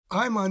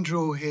I'm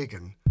Andrew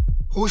O'Hagan,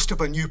 host of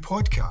a new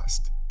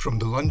podcast from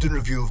the London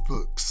Review of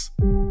Books.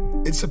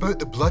 It's about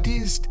the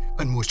bloodiest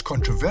and most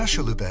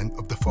controversial event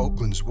of the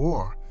Falklands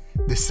War,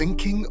 the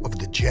sinking of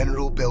the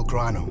General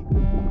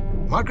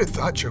Belgrano. Margaret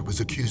Thatcher was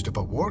accused of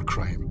a war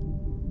crime.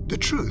 The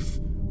truth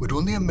would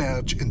only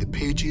emerge in the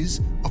pages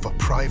of a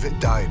private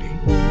diary.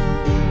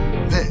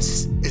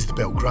 This is the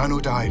Belgrano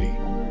Diary.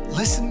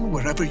 Listen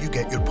wherever you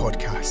get your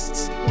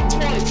podcasts.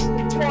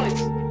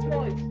 Twice.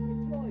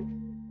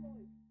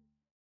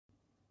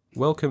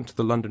 Welcome to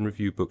the London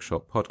Review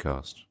Bookshop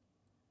podcast.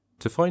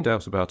 To find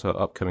out about our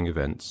upcoming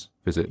events,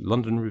 visit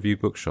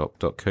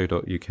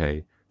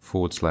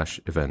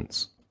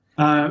londonreviewbookshop.co.uk/events.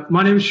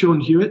 My name is Sean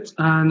Hewitt,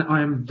 and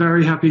I am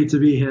very happy to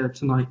be here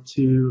tonight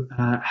to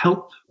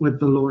help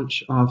with the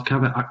launch of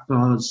Kaveh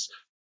Akbar's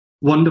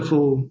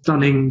wonderful,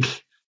 stunning,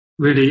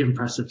 really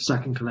impressive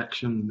second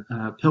collection,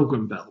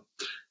 Pilgrim Bell.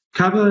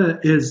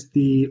 Kaveh is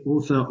the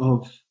author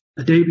of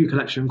a debut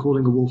collection,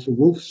 Calling a Wolf a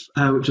Wolf,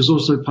 which was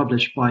also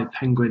published by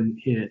Penguin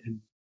here.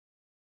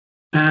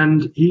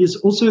 And he is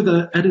also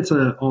the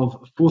editor of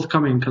a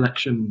forthcoming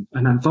collection,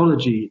 an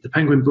anthology, the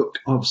Penguin Book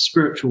of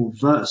Spiritual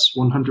Verse,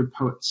 100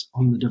 Poets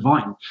on the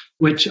Divine,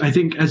 which I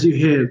think as you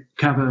hear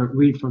Kaveh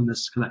read from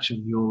this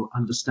collection, you'll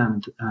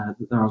understand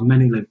that there are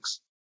many links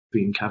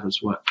between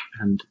Kaveh's work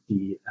and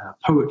the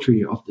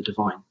poetry of the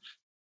divine.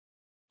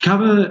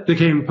 Kaveh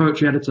became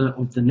poetry editor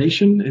of The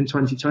Nation in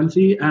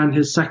 2020, and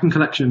his second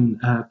collection,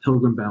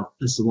 Pilgrim Bell,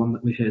 is the one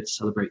that we're here to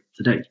celebrate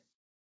today.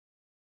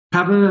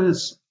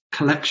 Kaveh's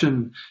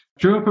collection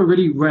drew up a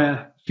really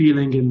rare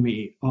feeling in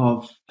me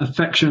of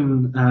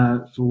affection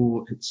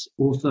for its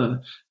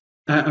author,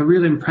 a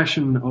real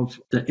impression of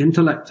the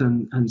intellect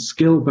and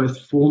skill, both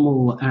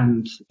formal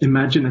and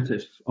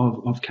imaginative,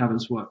 of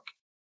Kaveh's work.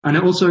 And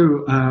it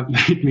also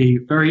made me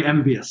very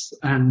envious,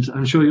 and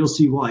I'm sure you'll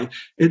see why.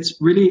 It's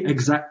really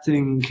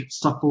exacting,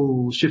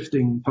 supple,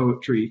 shifting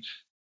poetry.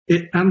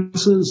 It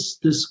answers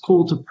this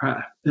call to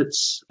prayer.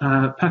 It's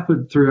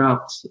peppered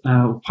throughout,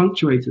 or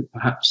punctuated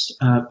perhaps,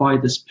 by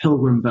this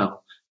Pilgrim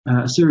Bell,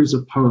 a series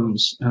of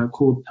poems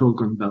called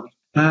Pilgrim Bell.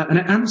 And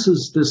it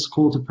answers this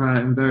call to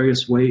prayer in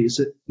various ways.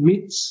 It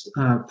meets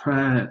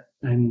prayer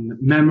in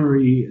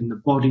memory, in the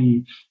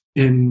body,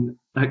 in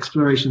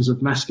explorations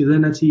of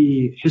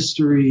masculinity,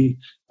 history,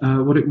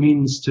 what it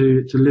means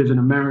to live in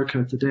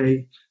America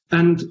today.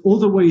 And all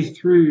the way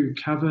through,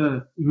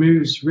 Kaveh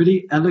moves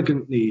really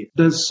elegantly.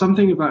 There's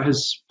something about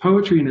his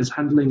poetry and his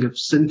handling of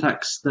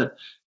syntax that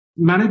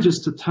manages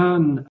to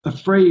turn a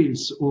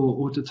phrase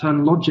or to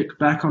turn logic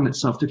back on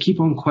itself, to keep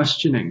on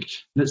questioning.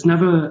 And it's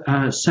never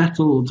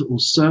settled or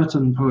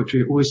certain poetry.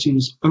 It always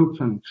seems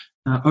open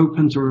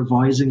to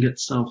revising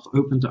itself,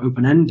 open to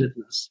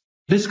open-endedness.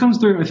 This comes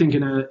through, I think,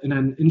 in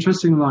an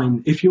interesting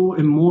line. If you're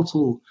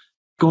immortal,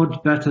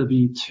 God better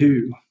be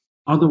too.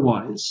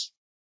 Otherwise.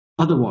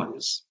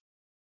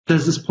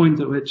 There's this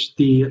point at which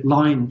the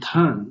line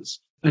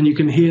turns, and you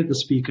can hear the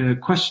speaker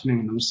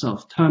questioning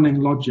themselves, turning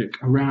logic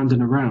around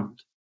and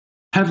around.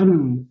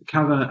 Heaven,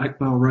 Kaveh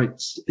Akbar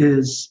writes,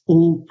 is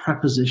all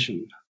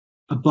preposition,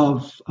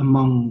 above,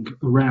 among,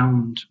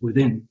 around,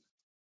 within.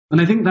 And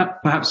I think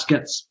that perhaps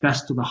gets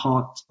best to the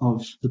heart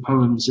of the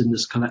poems in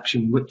this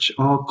collection, which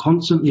are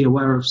constantly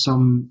aware of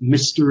some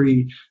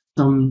mystery,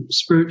 some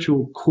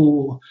spiritual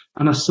core,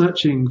 and are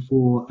searching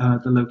for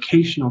the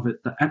location of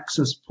it, the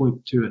access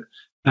point to it.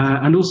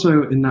 And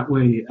also in that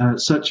way,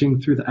 searching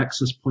through the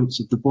access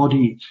points of the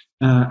body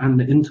and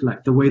the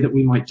intellect, the way that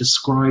we might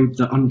describe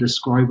the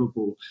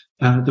undescribable,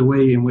 the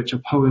way in which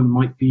a poem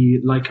might be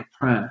like a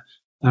prayer.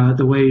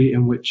 The way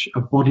in which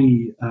a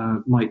body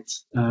might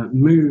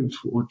move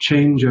or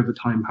change over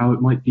time, how it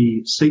might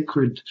be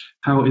sacred,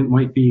 how it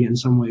might be in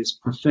some ways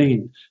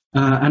profane,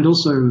 and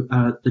also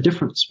the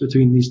difference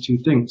between these two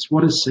things.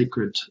 What is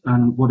sacred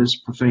and what is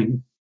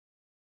profane?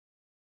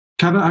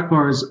 Kaveh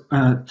Akbar is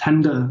a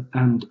tender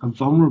and a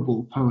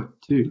vulnerable poet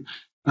too.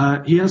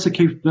 He has a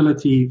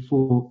capability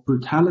for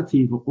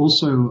brutality, but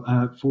also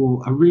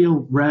for a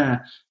real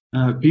rare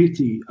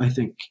beauty, I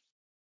think.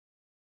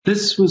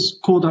 This was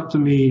called up to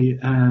me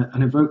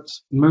and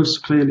evoked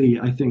most clearly,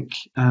 I think,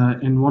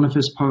 in one of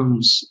his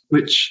poems,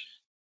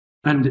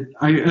 and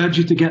I urge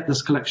you to get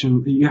this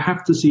collection. You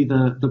have to see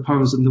the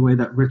poems in the way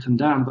they're written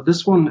down, but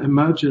this one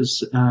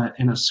emerges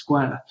in a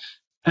square,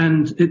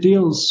 and it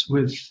deals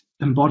with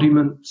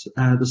embodiment,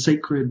 the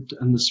sacred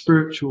and the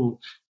spiritual,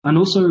 and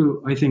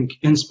also, I think,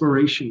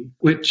 inspiration,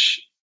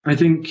 which I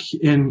think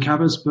in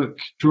Kaveh's book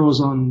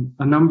draws on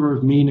a number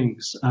of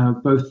meanings,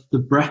 both the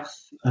breath,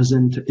 as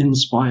in to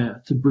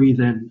inspire, to breathe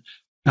in,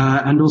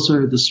 and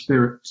also the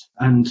spirit,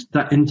 and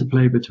that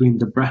interplay between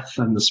the breath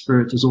and the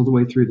spirit is all the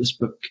way through this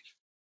book.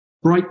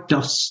 Bright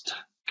dust,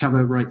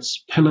 Kaveh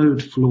writes,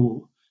 pillowed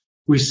floor,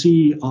 we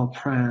see our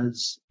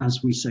prayers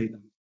as we say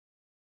them.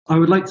 I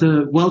would like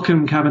to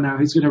welcome Kaveh now.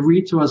 He's going to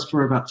read to us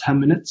for about 10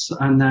 minutes,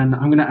 and then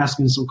I'm going to ask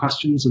him some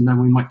questions, and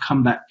then we might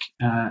come back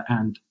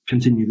and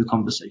continue the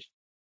conversation.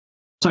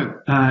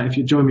 So, if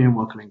you join me in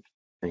welcoming.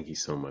 Thank you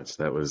so much.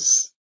 That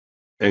was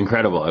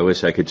incredible. I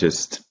wish I could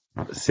just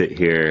sit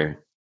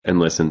here and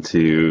listen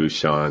to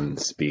Sean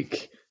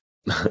speak.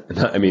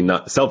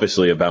 Not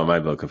selfishly about my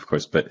book, of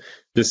course, but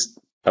just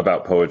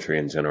about poetry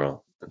in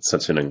general. It's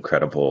such an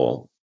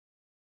incredible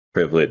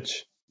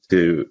privilege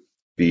to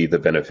be the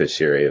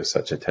beneficiary of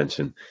such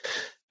attention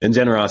and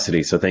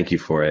generosity. So thank you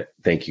for it.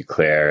 Thank you,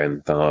 Claire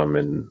and Thom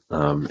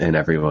and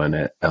everyone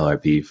at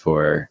LRB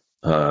for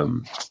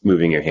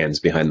moving your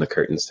hands behind the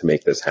curtains to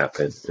make this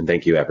happen. And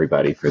thank you,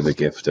 everybody, for the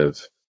gift of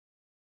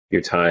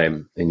your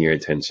time and your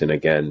attention.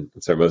 Again,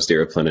 it's our most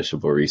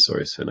irreplenishable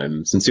resource, and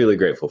I'm sincerely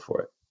grateful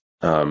for it.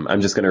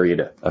 I'm just going to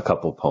read a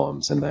couple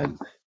poems, and then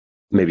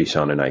maybe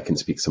Sean and I can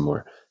speak some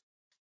more.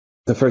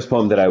 The first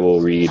poem that I will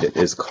read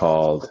is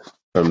called,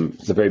 from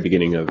the very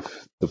beginning of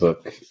the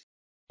book,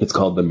 it's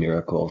called The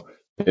Miracle.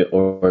 It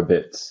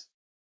orbits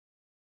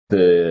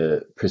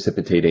the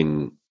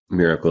precipitating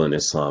miracle in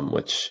Islam,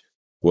 which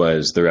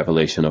was the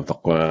revelation of the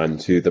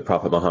Quran to the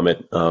Prophet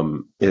Muhammad.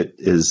 It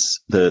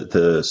is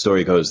the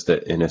story goes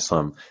that in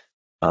Islam,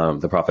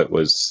 the Prophet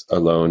was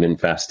alone and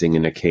fasting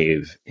in a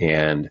cave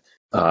and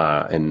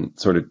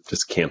sort of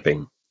just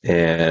camping.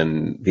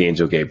 And the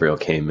angel Gabriel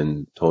came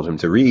and told him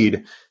to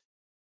read.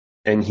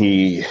 And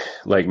he,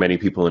 like many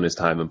people in his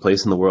time and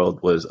place in the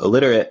world, was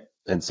illiterate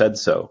and said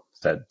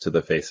to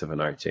the face of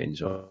an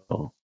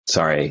archangel,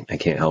 "Sorry, I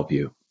can't help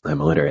you.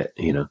 I'm illiterate,"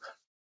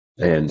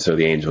 And so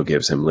the angel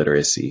gives him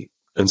literacy.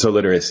 And so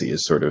literacy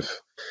is sort of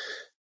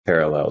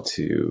parallel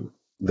to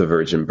the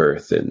virgin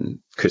birth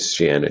in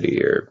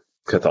Christianity, or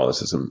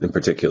Catholicism in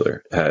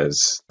particular,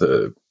 as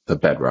the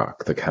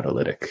bedrock, the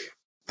catalytic.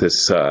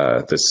 This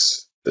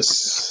orbits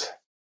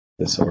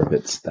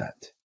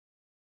that.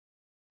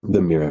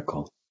 The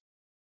Miracle.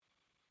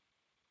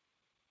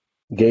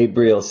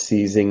 Gabriel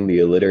seizing the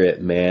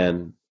illiterate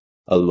man,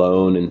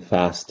 alone and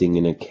fasting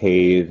in a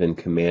cave, and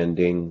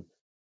commanding,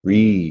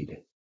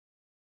 "Read."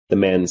 The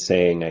man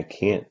saying, "I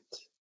can't."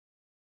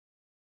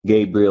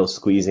 Gabriel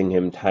squeezing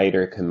him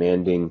tighter,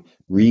 commanding,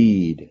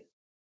 "Read."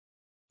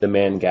 The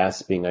man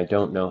gasping, "I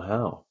don't know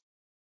how."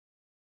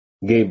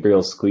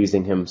 Gabriel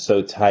squeezing him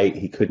so tight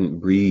he couldn't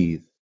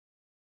breathe,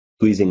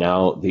 squeezing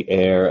out the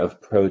air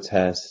of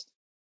protest,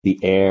 the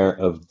air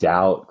of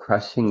doubt,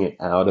 crushing it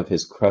out of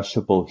his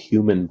crushable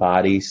human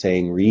body,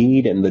 saying,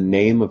 "Read in the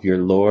name of your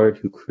Lord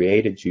who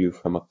created you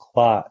from a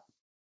clot."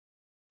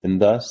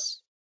 And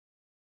thus,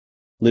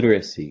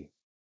 literacy,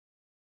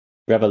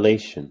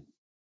 revelation.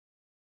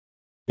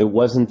 It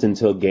wasn't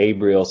until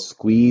Gabriel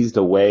squeezed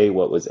away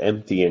what was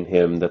empty in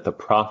him that the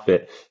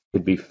prophet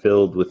could be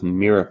filled with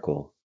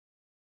miracle.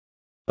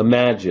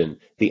 Imagine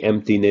the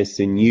emptiness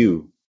in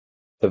you,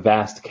 the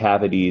vast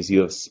cavities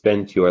you have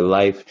spent your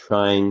life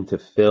trying to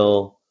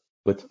fill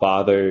with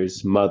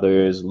fathers,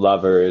 mothers,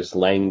 lovers,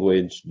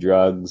 language,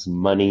 drugs,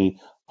 money,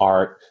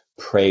 art,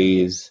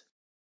 praise,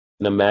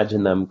 and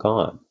imagine them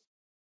gone.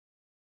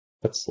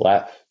 What's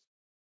left?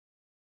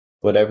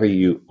 Whatever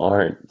you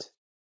aren't,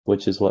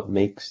 which is what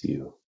makes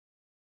you.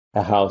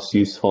 A house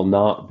useful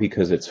not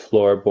because its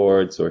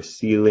floorboards or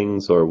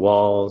ceilings or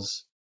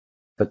walls,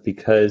 but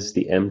because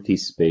the empty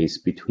space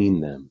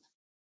between them.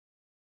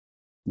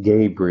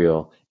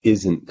 Gabriel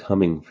isn't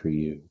coming for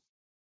you.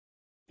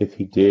 If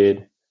he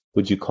did,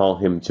 would you call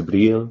him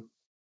Jibril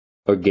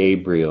or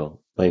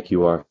Gabriel like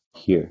you are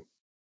here?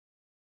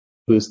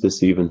 Who's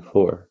this even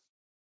for?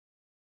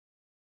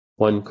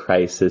 One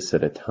crisis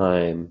at a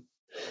time.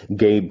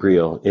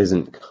 Gabriel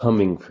isn't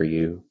coming for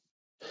you.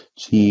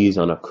 Cheese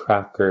on a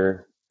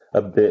cracker,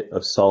 a bit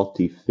of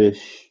salty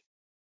fish.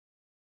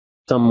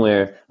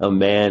 Somewhere a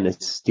man is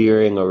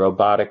steering a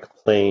robotic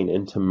plane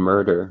into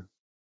murder.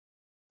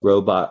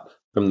 Robot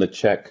from the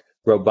Czech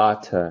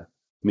robota,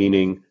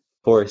 meaning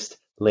forced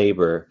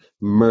labor,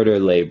 murder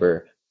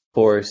labor,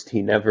 forced.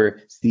 He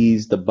never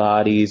sees the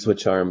bodies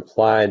which are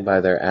implied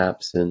by their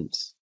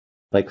absence,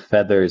 like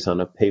feathers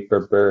on a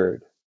paper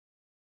bird.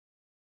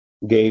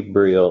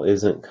 Gabriel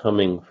isn't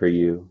coming for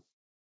you.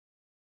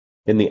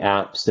 In the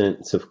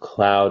absence of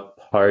cloud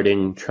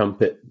parting,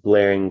 trumpet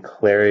blaring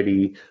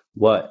clarity,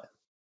 what?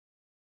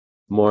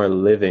 More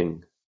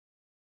living,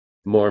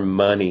 more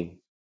money,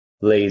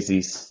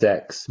 lazy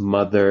sex,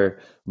 mother,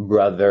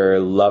 brother,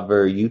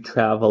 lover. You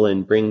travel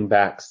and bring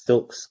back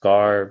silk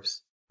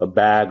scarves, a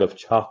bag of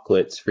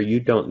chocolates, for you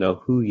don't know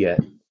who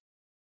yet.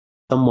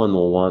 Someone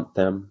will want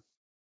them.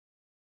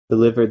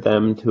 Deliver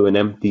them to an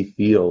empty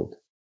field.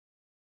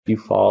 You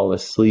fall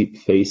asleep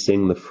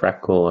facing the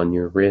freckle on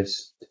your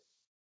wrist.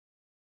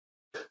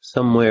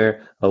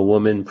 Somewhere a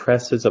woman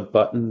presses a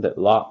button that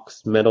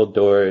locks metal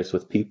doors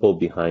with people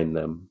behind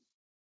them.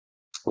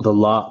 The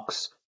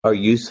locks are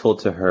useful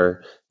to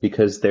her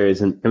because there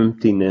is an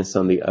emptiness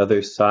on the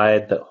other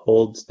side that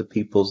holds the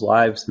people's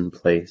lives in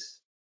place.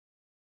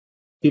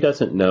 She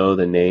doesn't know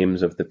the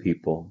names of the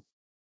people.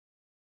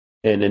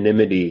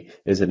 Anonymity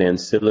is an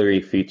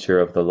ancillary feature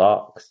of the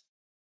locks.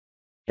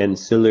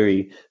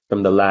 Ancillary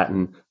from the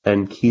Latin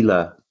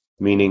ancilla,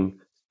 meaning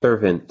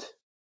servant,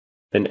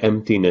 an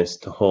emptiness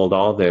to hold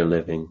all their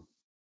living.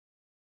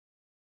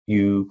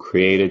 You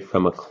created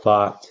from a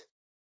clot.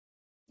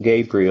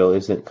 Gabriel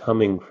isn't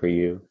coming for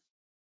you.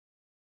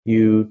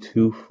 You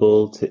too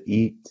full to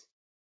eat,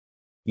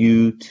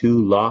 You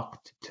too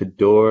locked to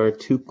door,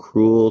 too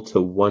cruel to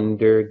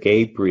wonder.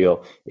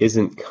 Gabriel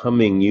isn't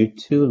coming. You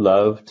too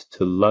loved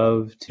to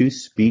love, too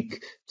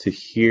speak to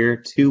hear,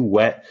 too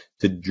wet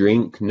to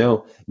drink.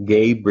 No,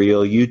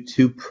 Gabriel, you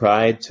too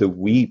pride to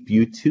weep.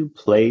 You too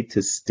play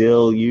to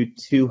still. You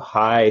too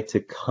high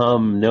to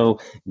come. No,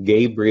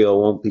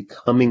 Gabriel won't be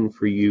coming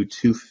for you.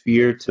 Too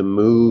fear to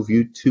move.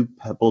 You too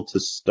pebble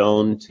to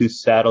stone, too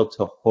saddle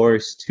to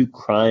horse, too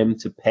crime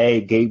to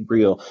pay.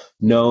 Gabriel,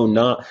 no,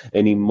 not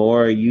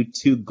anymore. You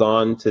too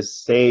gone to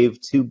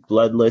save, too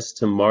bloodless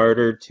to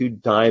martyr, too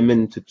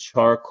diamond to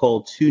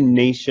charcoal, too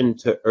nation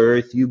to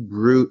earth. You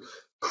brute,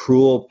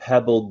 cruel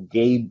pebble,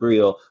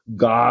 Gabriel,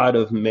 God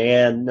of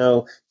man.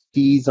 No,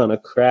 cheese on a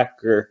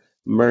cracker.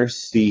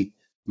 Mercy,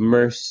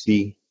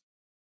 mercy.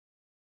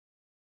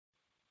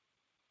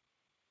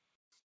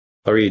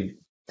 I'll read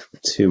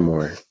 2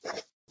 more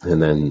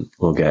and then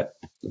we'll get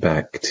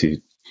back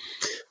to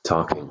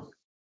talking.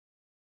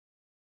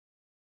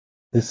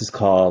 This is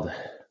called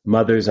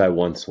Mother's I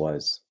Once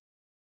Was.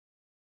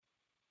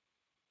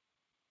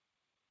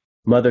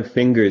 Mother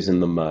fingers in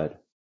the mud.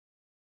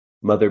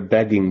 Mother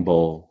begging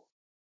bowl.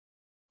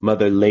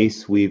 Mother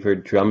lace weaver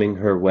drumming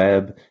her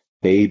web,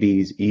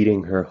 babies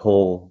eating her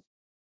whole.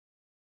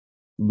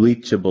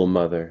 Bleachable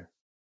mother.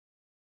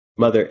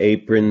 Mother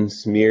apron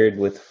smeared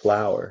with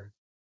flour.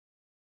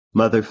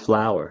 Mother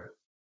flower.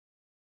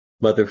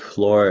 Mother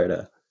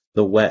Florida,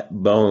 the wet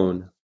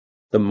bone.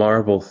 The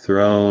marble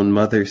throne,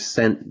 mother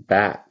sent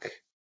back,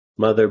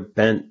 mother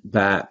bent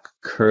back,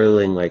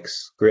 curling like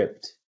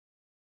script.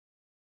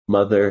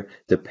 Mother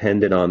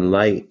depended on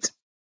light.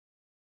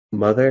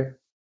 Mother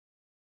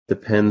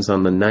depends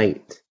on the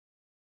night.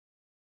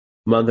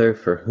 Mother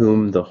for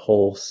whom the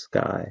whole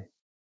sky.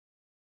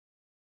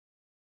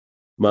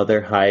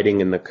 Mother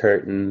hiding in the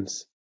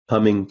curtains,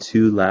 humming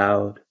too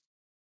loud.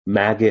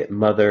 Maggot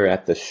mother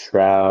at the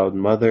shroud.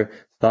 Mother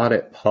thought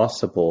it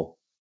possible.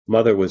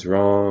 Mother was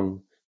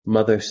wrong.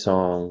 Mother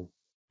song,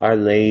 Our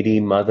Lady,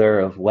 mother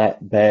of wet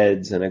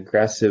beds and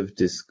aggressive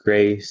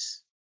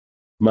disgrace.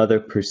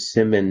 Mother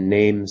persimmon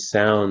name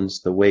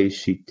sounds the way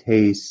she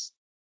tastes.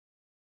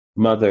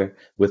 Mother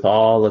with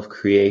all of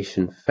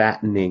creation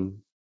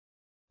fattening.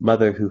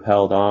 Mother who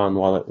held on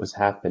while it was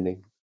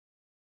happening.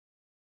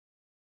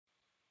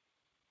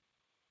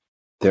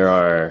 There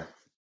are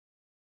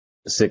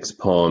 6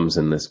 poems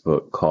in this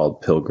book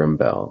called Pilgrim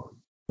Bell,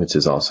 which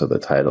is also the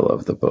title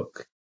of the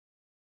book,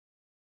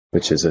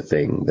 which is a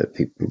thing that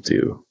people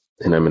do.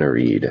 And I'm going to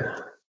read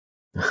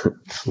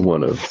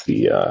one of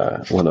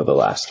the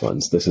last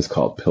ones. This is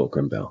called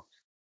Pilgrim Bell.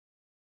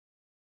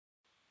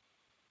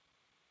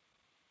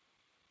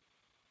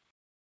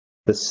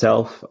 The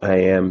self I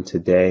am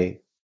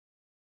today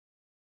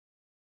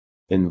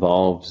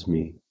involves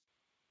me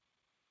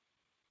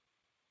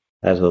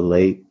as a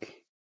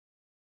lake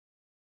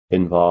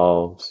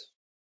involves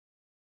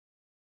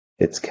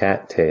its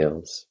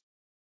cattails.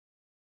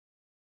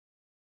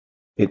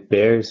 It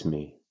bears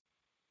me,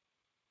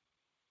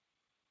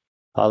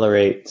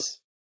 tolerates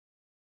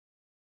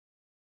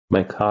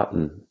my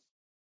cotton.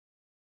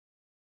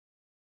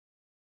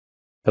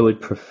 I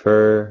would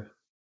prefer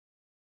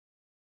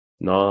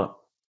not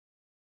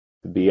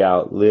to be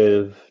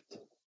outlived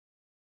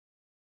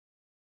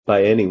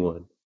by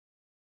anyone.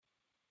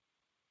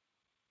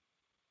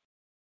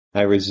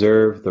 I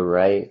reserve the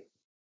right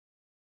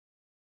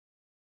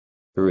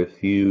to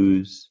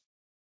refuse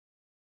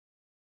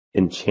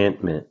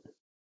enchantment.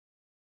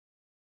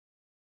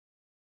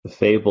 The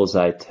fables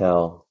I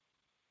tell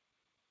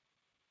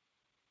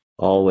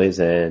always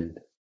end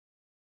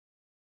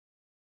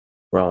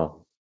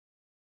wrong.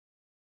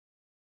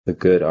 The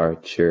good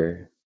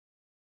archer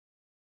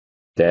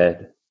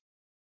dead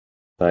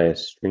by a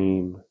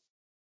stream.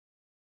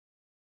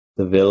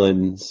 The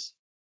villains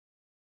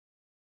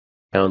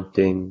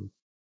counting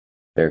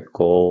their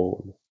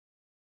gold.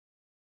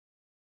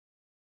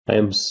 I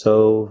am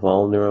so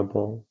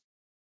vulnerable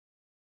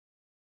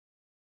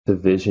to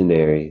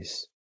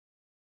visionaries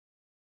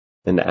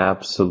and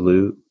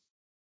absolute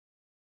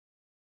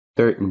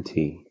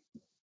certainty.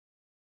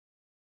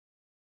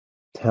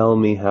 Tell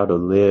me how to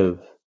live,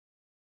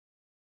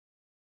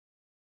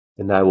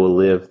 and I will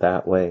live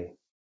that way.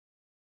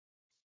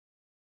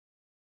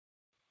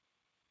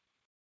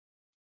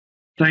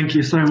 Thank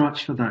you so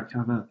much for that,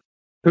 Kaveh.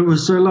 It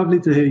was so lovely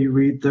to hear you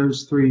read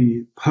those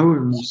 3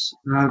 poems,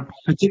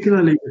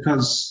 particularly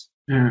because,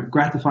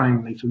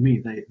 gratifyingly for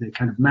me, they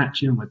kind of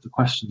match in with the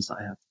questions that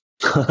I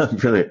have.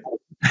 Brilliant.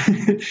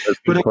 That's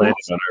But planning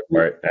on our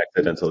part,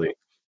 accidentally.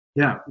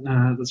 Yeah,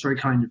 that's very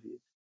kind of you.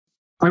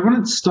 I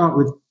wanted to start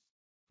with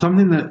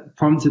something that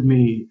prompted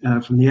me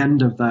from the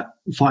end of that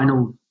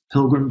final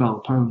Pilgrim Bell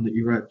poem that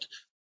you read.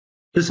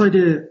 This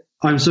idea,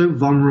 I'm so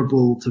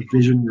vulnerable to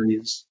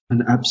visionaries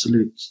and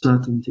absolute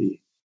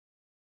certainty.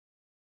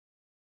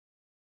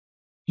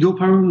 Your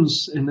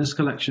poems in this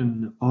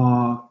collection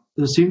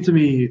they seem to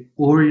me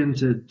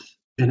oriented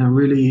in a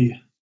really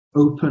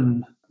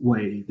open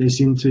way. They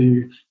seem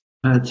to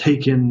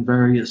take in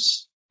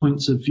various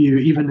points of view.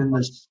 Even in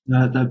this,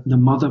 the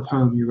mother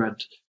poem you read,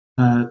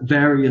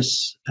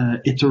 various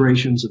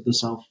iterations of the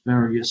self,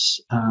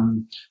 various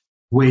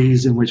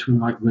ways in which we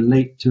might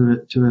relate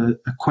to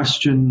a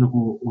question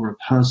or a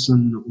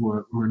person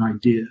or an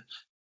idea.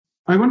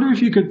 I wonder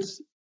if you could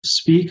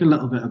speak a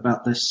little bit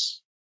about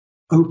this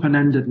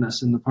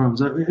open-endedness in the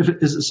poems.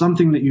 Is it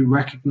something that you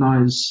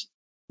recognize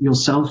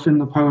yourself in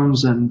the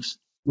poems, and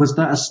was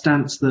that a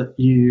stance that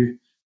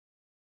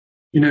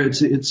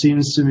it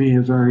seems to me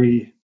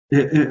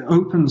it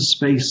opens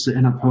space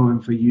in a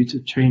poem for you to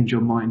change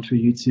your mind, for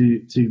you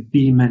to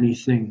be many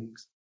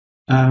things.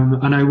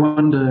 And I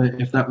wonder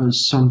if that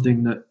was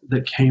something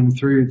that came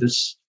through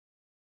this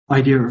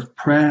idea of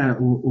prayer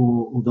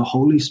or the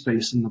holy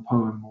space in the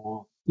poem,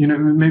 or,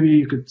 maybe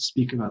you could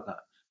speak about that.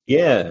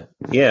 Yeah.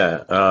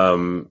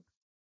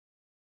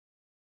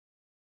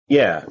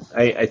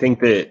 I think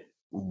that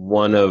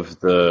one of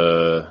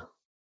the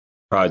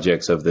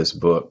projects of this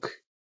book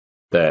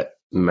that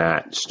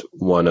matched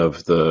one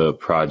of the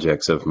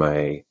projects of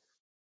my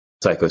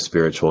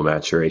psychospiritual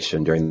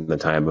maturation during the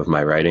time of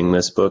my writing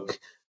this book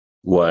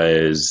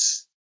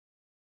was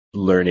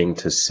learning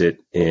to sit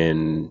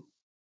in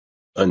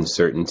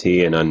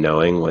uncertainty and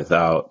unknowing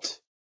without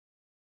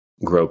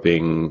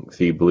groping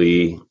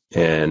feebly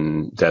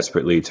and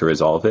desperately to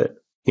resolve it.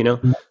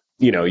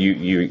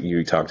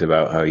 You talked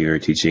about how you were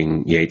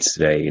teaching Yeats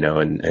today,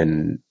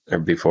 and or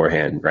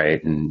beforehand,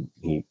 right? And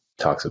he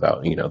talks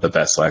about, the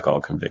best lack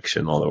all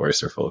conviction, all the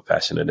worst are full of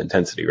passionate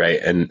intensity,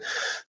 right? And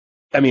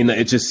I mean,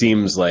 it just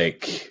seems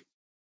like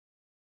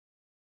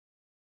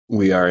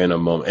we are in a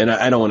moment, and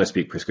I don't want to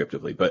speak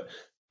prescriptively, but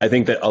I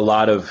think that a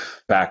lot of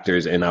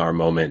factors in our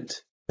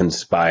moment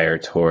conspire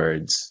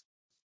towards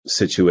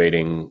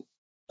situating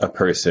a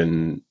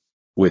person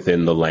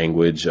within the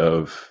language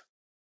of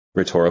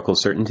rhetorical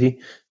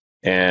certainty.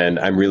 And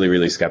I'm really,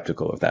 really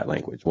skeptical of that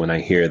language. When I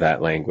hear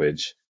that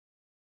language,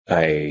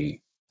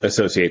 I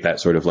associate that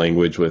sort of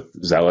language with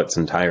zealots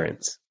and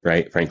tyrants,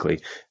 right?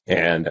 Frankly.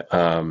 And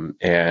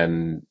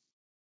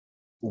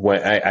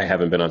when I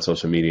haven't been on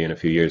social media in a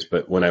few years,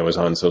 but when I was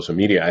on social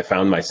media, I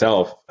found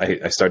myself,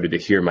 I started to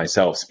hear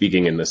myself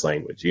speaking in this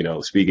language,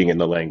 speaking in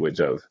the language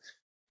of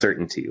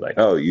certainty, like,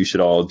 oh, you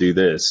should all do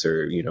this,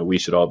 or, we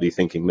should all be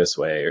thinking this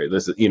way, or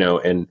this,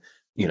 I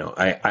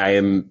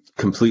am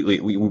completely,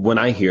 when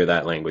I hear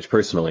that language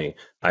personally,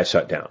 I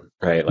shut down,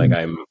 right? Like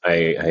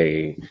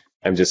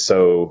I'm just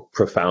so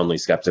profoundly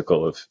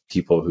skeptical of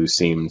people who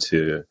seem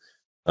to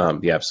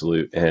be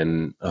absolute,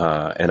 and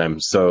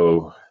I'm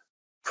so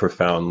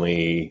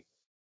profoundly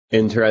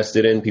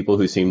interested in people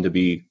who seem to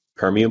be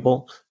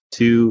permeable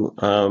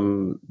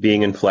to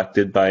being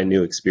inflected by a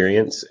new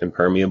experience, and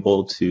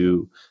permeable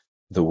to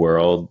the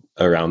world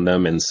around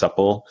them, and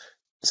supple.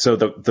 So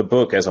the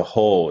book as a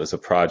whole is a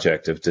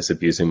project of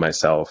disabusing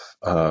myself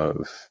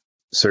of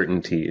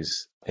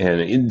certainties,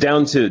 and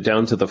down to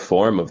the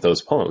form of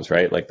those poems,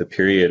 right? Like the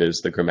period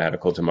is the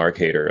grammatical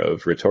demarcator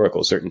of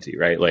rhetorical certainty,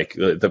 right? Like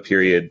the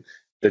period,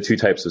 the two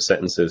types of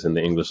sentences in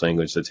the English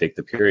language that take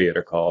the period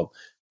are called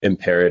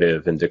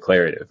imperative and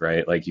declarative,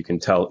 right? Like you can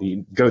tell,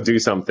 you go do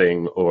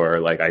something, or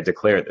like I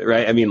declare it,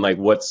 right? I mean, like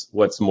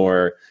what's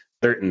more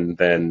certain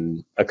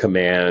than a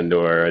command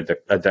or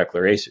a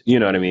declaration? You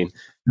know what I mean?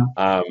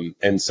 Yeah.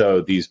 And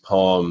so these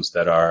poems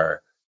that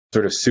are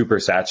sort of super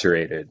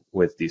saturated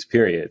with these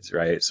periods,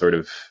 right, sort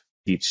of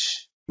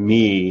teach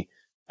me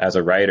as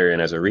a writer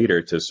and as a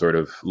reader to sort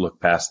of look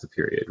past the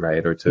period,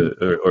 right, or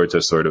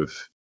to sort of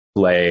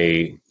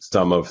play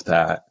some of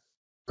that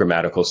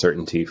grammatical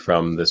certainty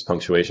from this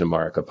punctuation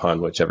mark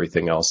upon which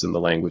everything else in the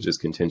language is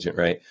contingent,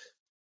 right?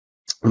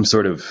 I'm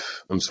sort of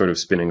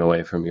spinning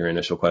away from your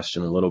initial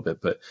question a little bit,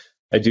 but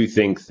I do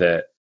think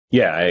that,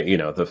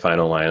 the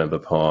final line of the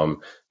poem,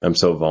 I'm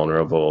so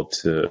vulnerable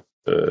to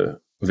the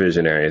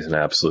visionaries and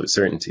absolute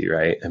certainty,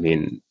 right? I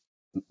mean,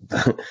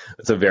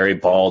 it's a very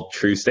bald,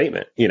 true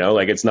statement,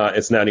 like it's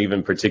not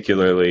even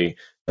particularly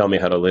tell me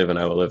how to live and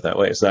I will live that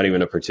way. It's not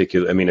even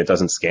it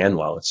doesn't scan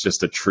well. It's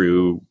just a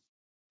true,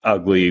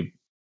 ugly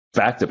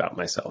fact about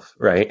myself,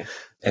 right?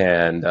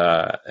 And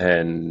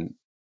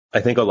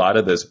I think a lot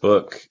of this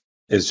book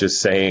is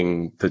just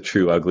saying the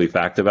true, ugly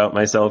fact about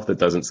myself that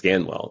doesn't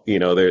scan well.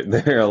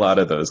 There are a lot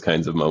of those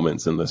kinds of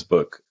moments in this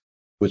book,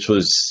 which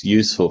was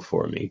useful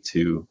for me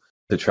to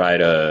try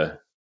to,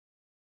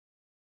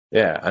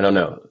 I don't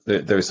know.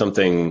 There's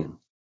something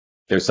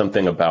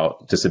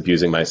about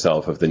disabusing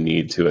myself of the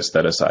need to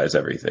aestheticize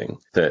everything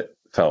that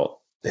felt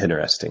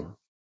interesting.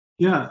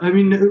 Yeah, I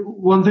mean,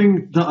 one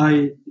thing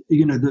that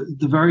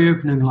the very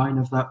opening line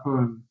of that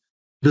poem,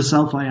 the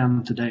self I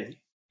am today.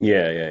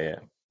 Yeah.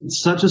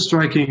 It's such a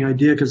striking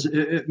idea, because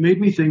it made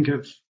me think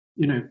of,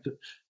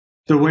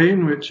 the way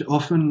in which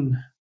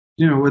often,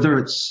 whether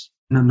it's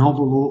in a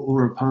novel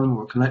or a poem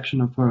or a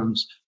collection of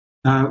poems,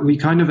 we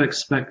kind of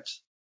expect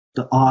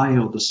the I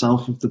or the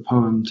self of the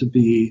poem to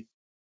be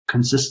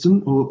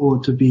consistent or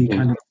to be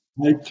kind of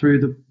right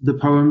through the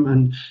poem.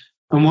 And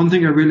one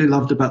thing I really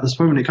loved about this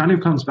poem, and it kind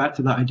of comes back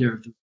to that idea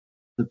of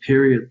the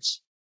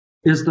periods,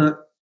 is that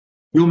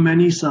your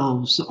many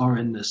selves are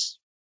in this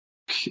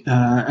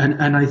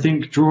and I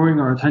think drawing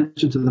our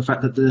attention to the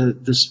fact that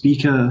the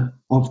speaker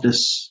of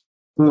this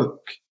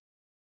book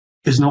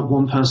is not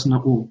one person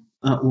at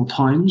all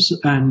times,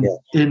 and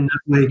in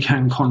that way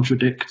can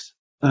contradict,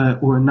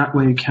 or in that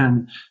way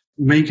can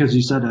make, as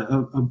you said,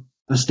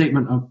 a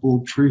statement of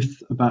bold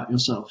truth about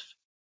yourself.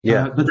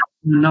 But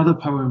another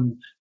poem,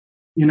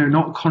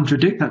 not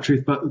contradict that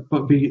truth,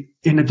 but be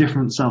in a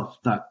different self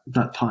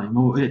that time,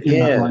 or in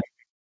that life.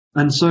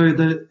 And so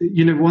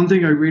one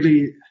thing I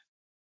really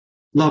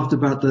loved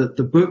about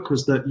the book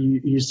was that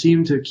you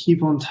seem to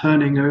keep on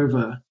turning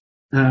over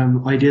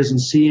ideas and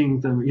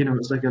seeing them.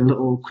 It's like a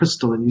little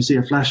crystal, and you see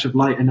a flash of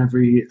light in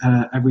every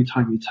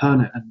time you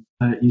turn it,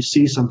 and you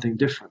see something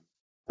different.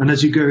 And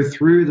as you go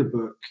through the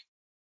book,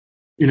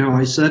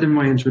 I said in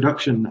my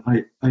introduction,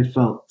 I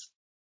felt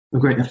a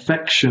great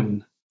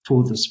affection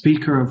for the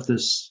speaker of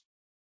this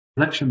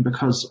collection,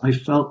 because I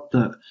felt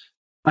that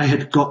I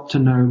had got to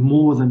know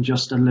more than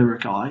just a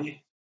lyric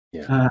eye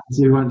as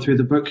we went through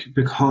the book,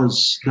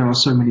 because there are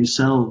so many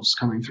selves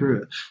coming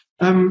through it.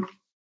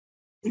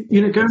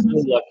 That's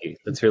really lucky.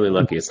 That's really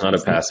lucky. It's not a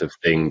passive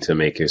thing to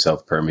make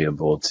yourself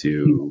permeable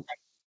to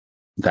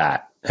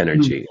that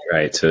energy,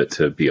 right?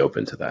 To be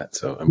open to that.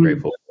 So I'm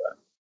grateful for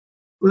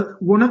that.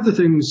 One of the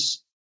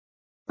things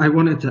I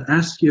wanted to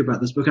ask you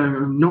about this book,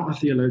 I'm not a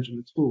theologian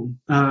at all,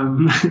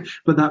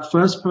 but that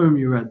first poem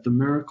you read, The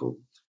Miracle,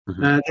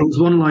 there was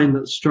one line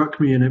that struck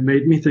me, and it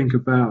made me think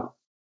about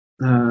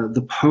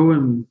the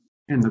poem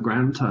in the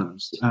grand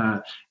terms,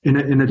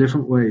 in a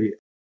different way.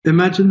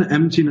 Imagine the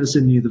emptiness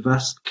in you, the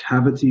vast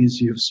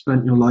cavities you have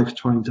spent your life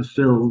trying to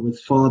fill with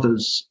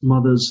fathers,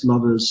 mothers,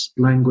 lovers,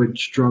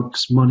 language,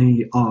 drugs,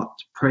 money, art,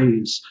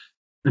 praise,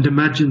 and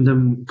imagine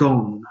them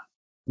gone.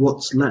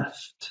 What's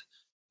left?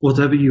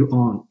 Whatever you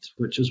aren't,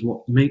 which is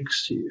what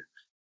makes you.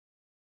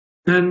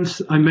 And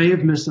I may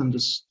have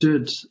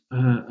misunderstood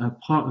a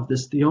part of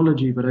this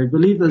theology, but I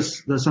believe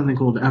there's something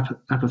called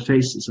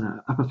apophasis,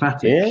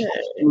 apophatic,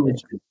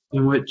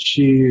 in which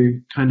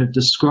you kind of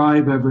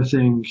describe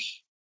everything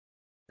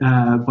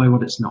by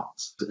what it's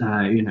not.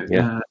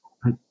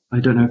 I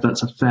don't know if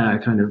that's a fair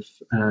kind of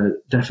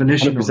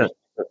definition. 100%.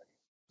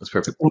 That's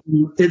perfect.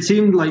 It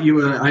seemed like you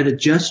were either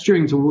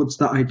gesturing towards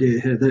that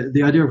idea here,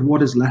 the idea of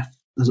what is left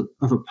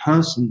of a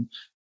person,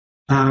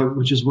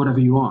 which is whatever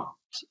you aren't.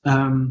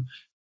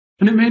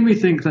 And it made me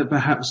think that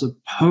perhaps a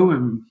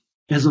poem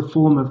is a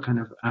form of kind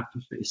of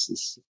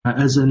apophasis,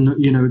 as in,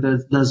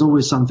 there's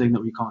always something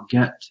that we can't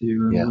get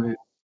to.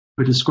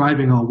 We're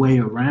describing our way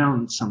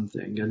around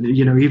something. And,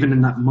 even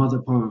in that mother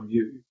poem,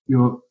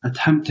 you're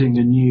attempting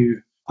a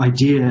new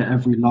idea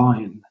every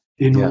line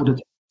in order to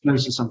get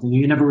close to something.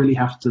 You never really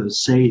have to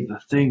say the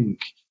thing.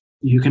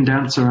 You can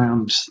dance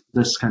around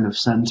this kind of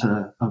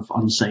center of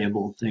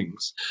unsayable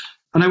things.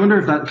 And I wonder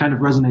if that kind of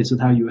resonates with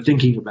how you were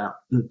thinking about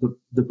the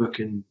book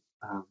in...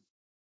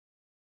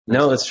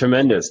 No, that's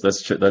tremendous.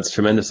 That's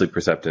tremendously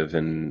perceptive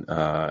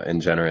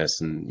and generous.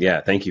 And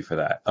thank you for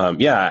that.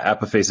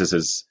 Apophasis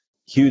is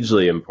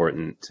hugely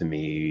important to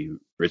me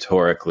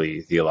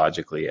rhetorically,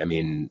 theologically. I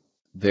mean,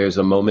 there's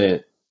a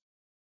moment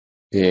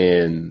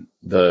in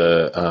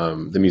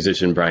the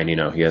musician Brian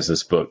Eno. He has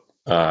this book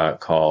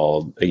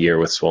called A Year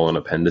with Swollen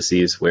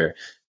Appendices, where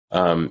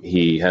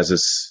he has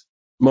this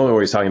moment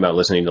where he's talking about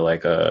listening to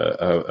like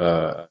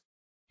a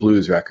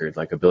blues record,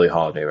 like a Billie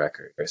Holiday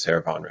record or a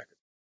Sarah Vaughan record.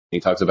 He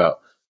talks about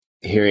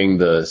hearing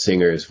the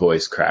singer's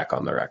voice crack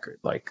on the record,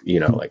 like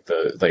like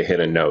they hit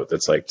a note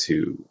that's like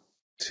too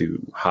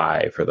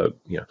high for the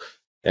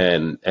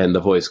and the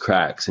voice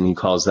cracks, and he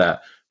calls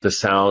that the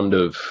sound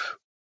of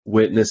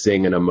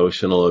witnessing an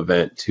emotional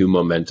event too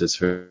momentous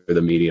for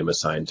the medium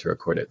assigned to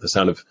record it. The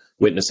sound of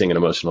witnessing an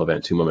emotional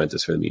event too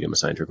momentous for the medium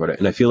assigned to record it.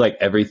 And I feel like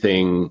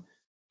everything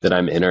that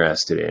I'm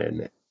interested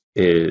in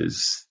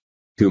is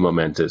too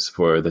momentous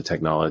for the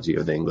technology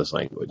of the English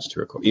language to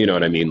record. You know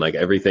what I mean? Like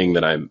everything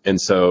that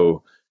and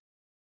so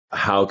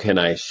how can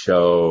I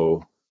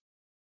show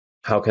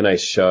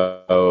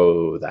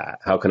that?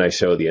 How can I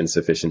show the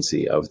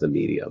insufficiency of the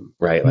medium,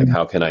 right? Like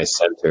how can I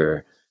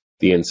center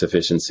the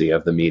insufficiency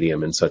of the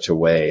medium in such a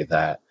way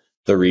that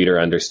the reader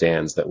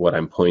understands that what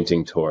I'm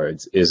pointing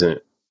towards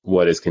isn't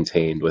what is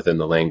contained within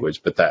the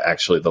language, but that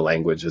actually the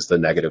language is the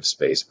negative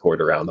space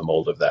poured around the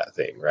mold of that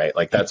thing, right?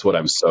 Like that's what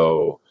I'm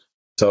so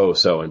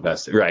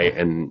invested, right?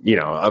 And,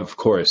 of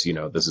course,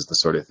 this is the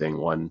sort of thing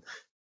one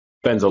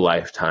spends a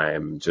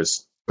lifetime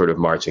just sort of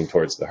marching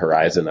towards the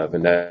horizon of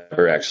and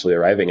never actually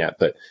arriving at.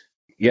 But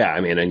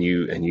and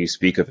you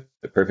speak of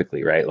it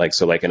perfectly, right? Like,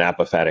 so like an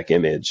apophatic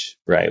image,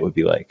 right, would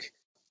be like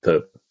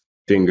the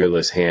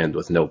fingerless hand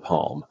with no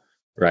palm,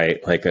 right?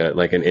 Like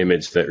an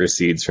image that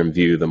recedes from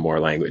view the more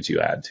language you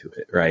add to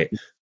it, right?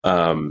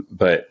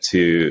 But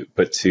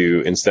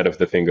to instead of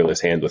the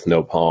fingerless hand with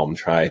no palm,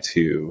 try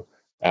to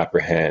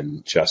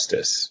apprehend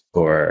justice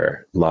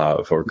or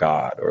love or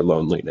God or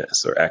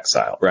loneliness or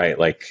exile, right?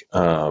 Like,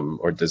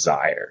 or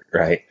desire,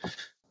 right?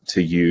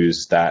 To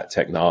use that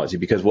technology,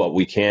 because what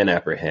we can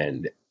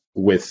apprehend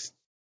with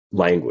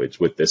language,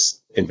 with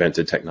this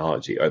invented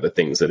technology, are the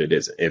things that it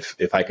isn't.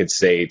 If I could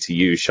say to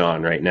you,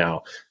 Sean, right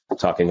now,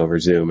 talking over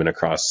Zoom and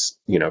across,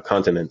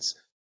 continents,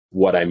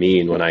 what I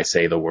mean when I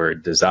say the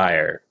word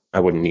desire, I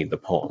wouldn't need the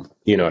poem.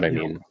 You know what I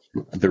mean?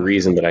 The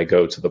reason that I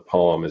go to the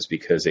poem is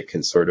because it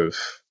can sort of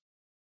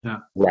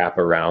wrap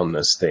around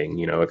this thing,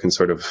 it can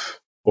sort of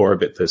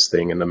orbit this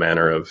thing in the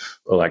manner of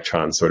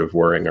electrons sort of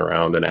whirring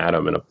around an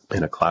atom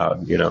in a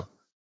cloud,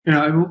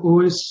 I'm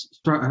always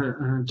struck,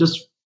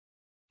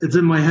 it's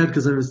in my head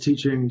because I was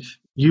teaching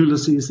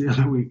Ulysses the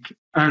other week,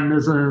 and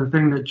there's a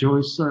thing that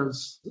Joyce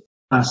says,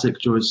 classic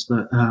Joyce,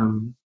 that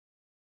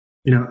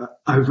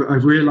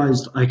I've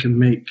realized I can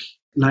make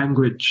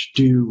language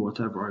do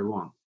whatever I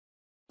want.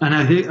 And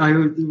I think I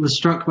was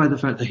struck by the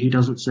fact that he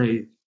doesn't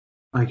say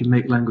I can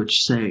make language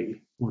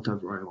say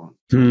whatever I want.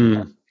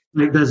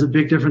 Like there's a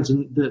big difference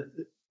in that,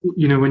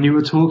 when you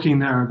were talking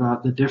there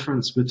about the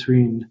difference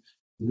between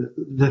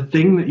the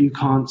thing that you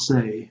can't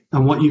say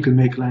and what you can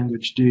make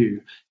language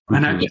do.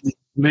 And actually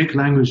make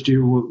language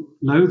do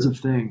loads of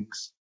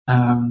things.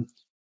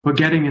 But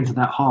getting into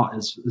that heart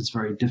is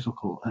very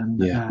difficult. And,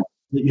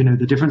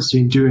 the difference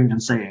between doing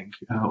and saying,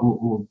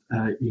 or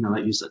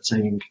like you said,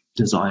 saying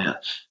desire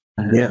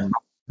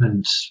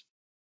and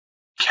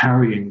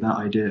carrying that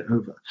idea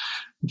over.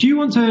 Do you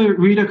want to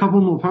read a couple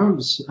more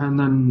poems and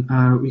then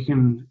we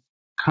can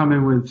come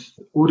in with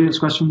audience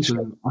questions,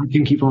 and I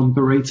can keep on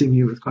berating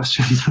you with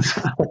questions as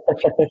well?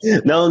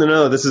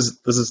 No. This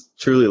is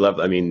truly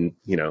lovely. I mean,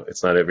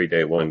 it's not every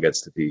day one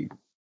gets to be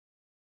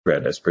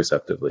read as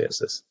perceptively as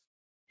this.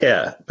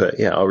 Yeah,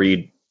 but I'll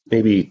read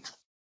maybe.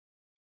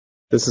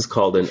 This is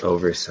called An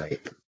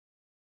Oversight.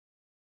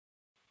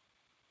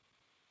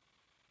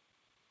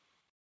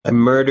 I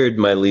murdered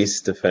my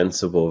least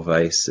defensible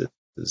vices,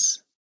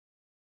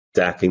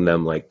 stacking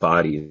them like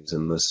bodies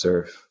in the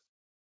surf.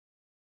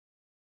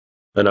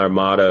 An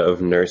armada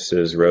of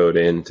nurses rode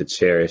in to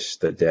cherish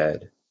the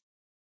dead.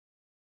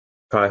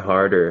 Try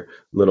harder,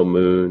 little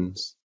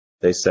moons,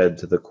 they said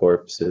to the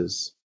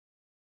corpses.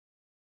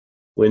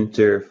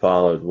 Winter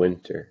followed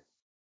winter.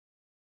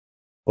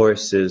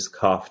 Horses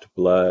coughed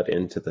blood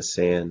into the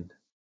sand.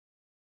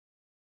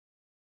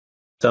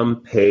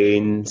 Some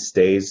pain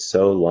stays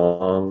so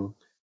long,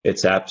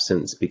 its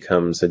absence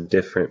becomes a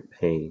different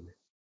pain.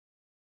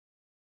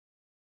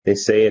 They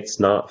say it's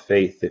not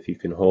faith if you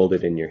can hold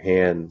it in your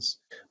hands,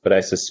 but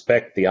I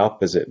suspect the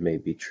opposite may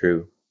be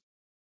true.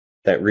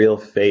 That real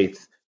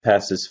faith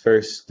passes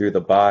first through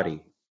the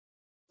body,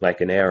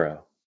 like an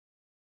arrow.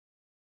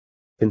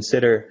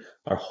 Consider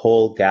our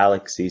whole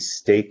galaxy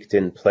staked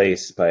in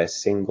place by a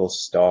single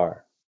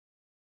star.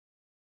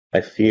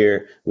 I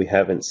fear we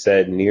haven't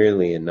said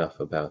nearly enough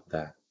about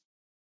that.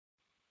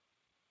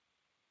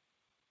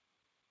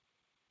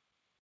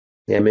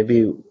 Yeah,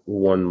 maybe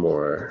one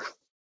more.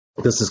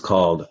 This is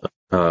called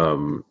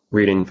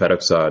Reading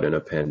Farrokhzad in a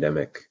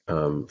Pandemic.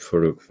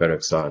 Farrukh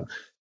Farrokhzad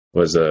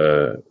was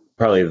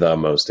probably the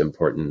most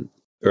important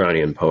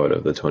Iranian poet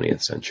of the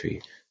 20th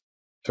century.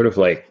 Sort of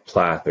like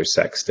Plath or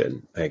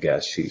Sexton, I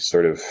guess. She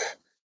sort of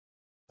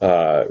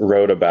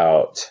wrote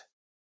about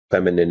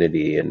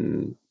femininity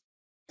and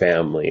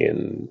family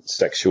and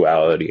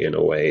sexuality in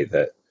a way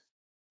that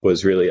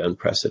was really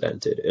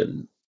unprecedented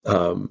in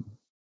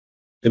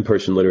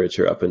Persian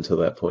literature up until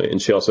that point.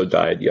 And she also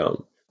died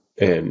young.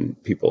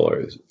 And people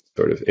are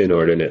sort of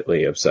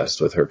inordinately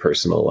obsessed with her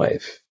personal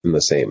life in the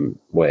same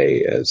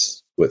way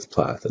as with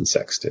Plath and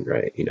Sexton,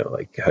 right?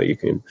 Like how you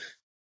can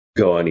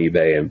go on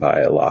eBay and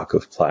buy a lock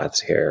of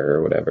Plath's hair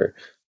or whatever.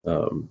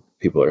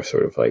 People are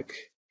sort of like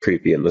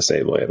creepy in the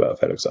same way about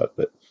Farrokhzad.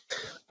 But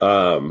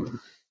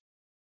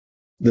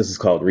this is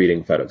called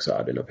Reading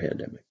Farrokhzad in a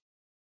Pandemic.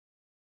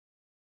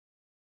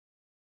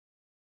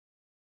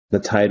 The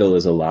title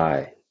is a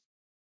lie.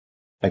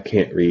 I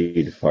can't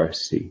read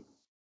Farsi.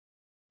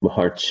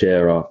 Mahar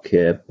chera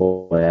ke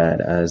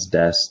boyad az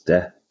dast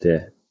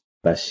dehte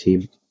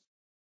bashim.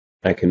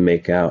 I can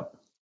make out.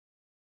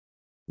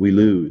 We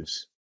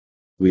lose.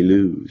 We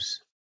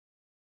lose.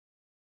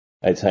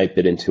 I type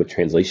it into a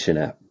translation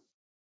app.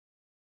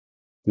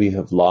 We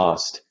have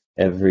lost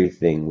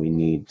everything we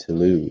need to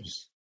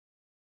lose.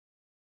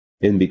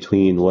 In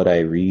between what I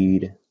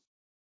read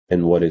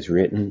and what is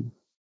written,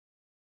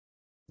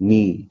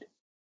 need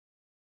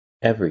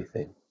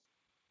everything.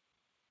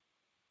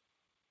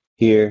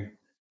 Here,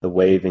 the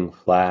waving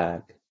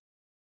flag.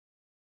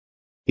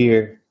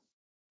 Here,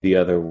 the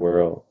other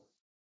world.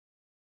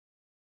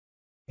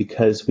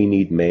 Because we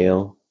need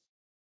mail,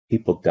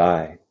 people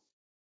die.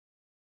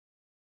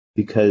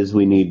 Because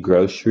we need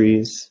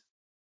groceries,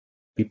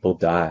 people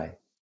die.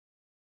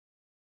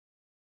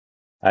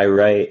 I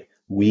write,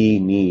 we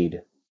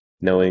need,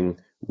 knowing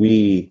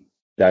we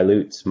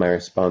dilutes my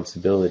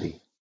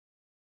responsibility,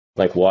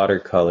 like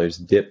watercolors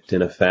dipped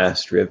in a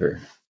fast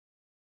river.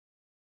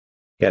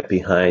 Get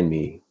behind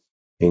me,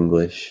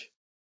 English.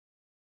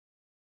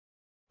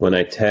 When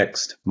I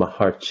text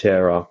Mahar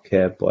chera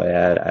ke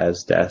boyad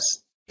az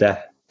dast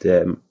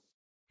dehte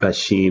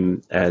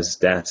bashim az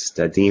dast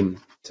dadim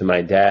to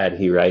my dad,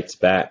 he writes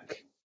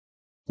back,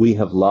 we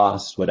have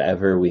lost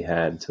whatever we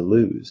had to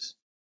lose.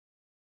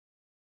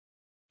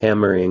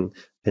 Hammering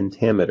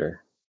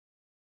pentameter.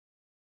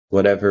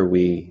 whatever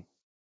we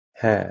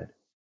had.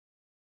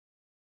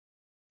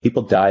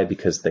 People die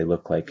because they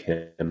look like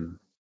him.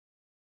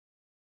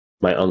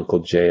 My uncle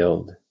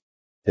jailed,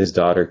 his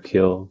daughter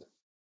killed.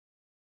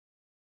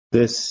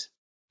 This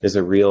is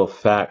a real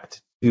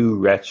fact, too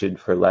wretched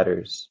for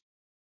letters.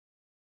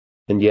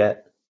 And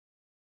yet,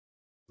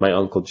 my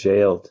uncle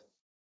jailed,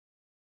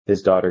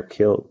 his daughter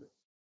killed.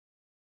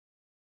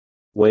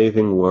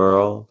 Waving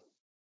world,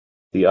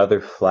 the other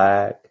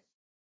flag.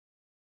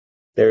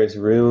 There is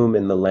room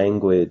in the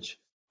language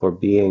for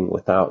being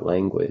without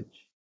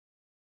language.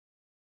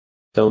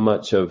 So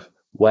much of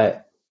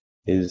wet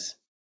is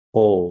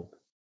old.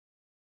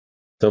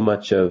 So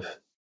much of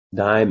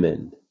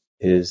diamond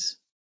is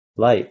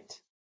light.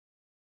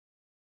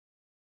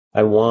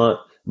 I want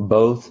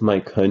both my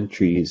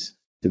countries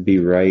to be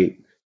right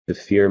to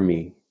fear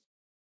me.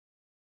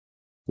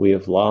 We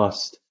have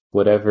lost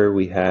whatever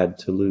we had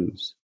to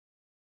lose.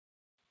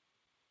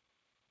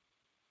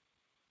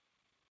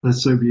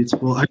 That's so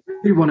beautiful. I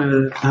really want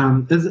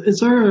to. Is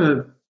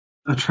there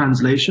a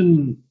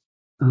translation,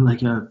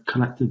 like a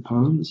collected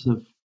poems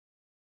of?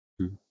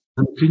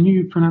 Can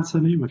you pronounce her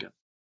name again?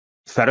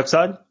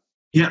 Farrokhzad?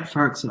 Yeah,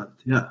 Farrokhzad.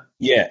 Yeah.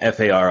 Yeah,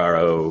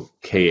 Farrokhzad.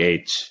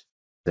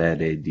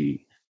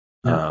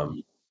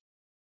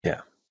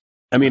 Yeah.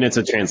 I mean, it's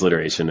a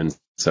transliteration, and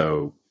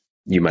so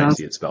you might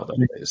see it spelled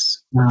other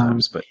ways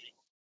sometimes, but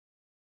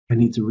I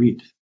need to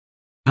read.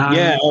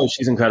 Yeah,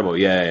 she's incredible.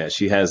 Yeah.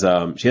 She has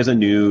a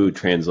new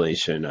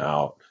translation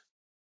out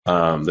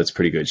that's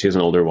pretty good. She has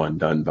an older one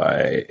done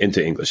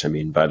into English,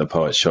 by the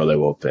poet Shole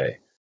Wope,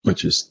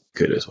 which is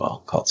good as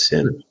well, called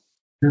Sin.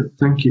 Yeah,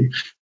 thank you.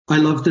 I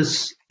love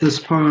this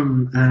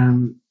poem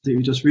that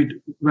you just read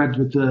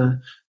with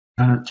the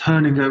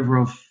turning over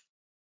of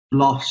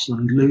loss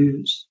and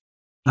lose,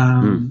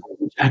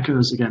 which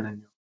echoes again in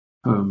your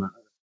poem.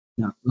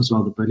 As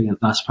well, the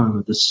brilliant last poem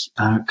of this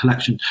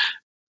collection.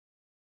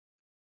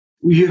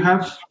 You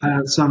have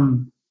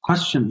some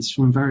questions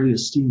from very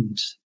esteemed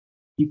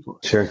people.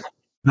 Sure.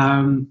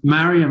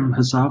 Mariam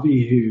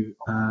Hasabi, who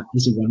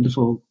is a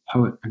wonderful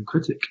poet and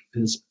critic,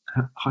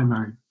 hi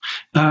Mariam,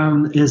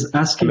 is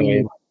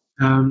asking.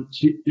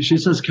 She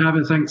says,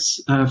 Kaveh, thanks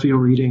for your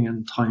reading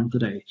and time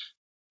today.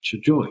 It's a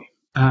joy.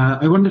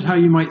 I wondered how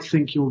you might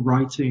think your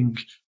writing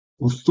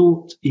or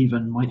thought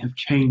even might have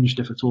changed,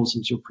 if at all,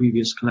 since your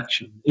previous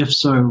collection. If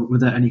so, were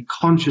there any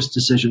conscious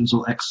decisions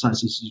or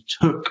exercises you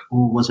took,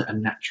 or was it a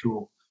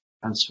natural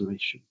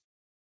transformation?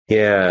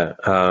 Yeah,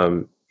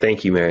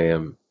 thank you,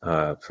 Mariam,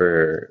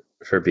 for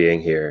being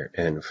here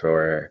and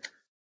for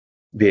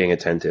being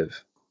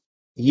attentive.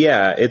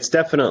 Yeah, it's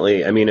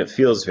definitely, it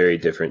feels very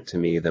different to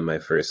me than my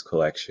first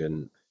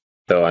collection,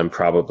 though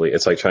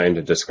it's like trying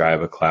to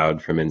describe a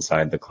cloud from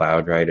inside the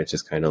cloud, right? It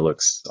just kind of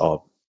looks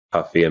all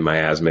puffy and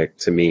miasmic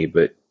to me,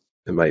 but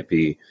it might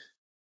be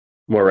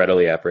more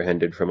readily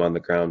apprehended from on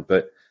the ground.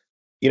 But,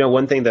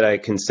 one thing that I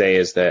can say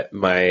is that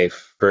my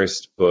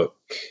first book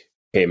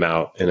came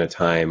out in a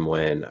time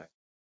when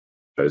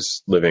I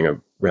was living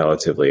a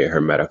relatively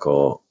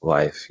hermetical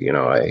life.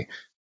 I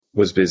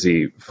was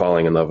busy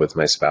falling in love with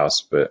my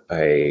spouse, but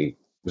I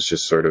was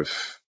just sort of,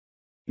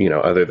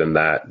 other than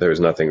that, there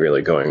was nothing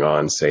really going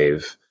on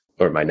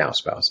or my now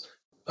spouse.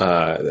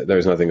 There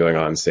was nothing going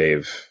on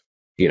save,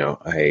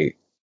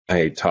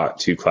 I taught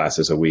 2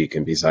 classes a week,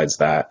 and besides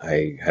that,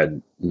 I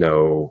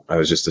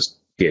was just a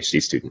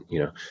PhD student,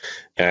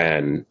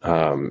 and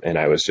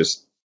I was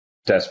just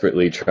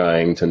desperately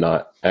trying to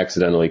not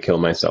accidentally kill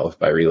myself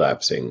by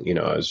relapsing,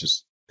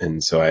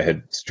 and so I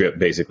had stripped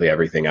basically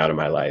everything out of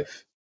my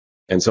life.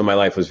 And so my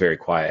life was very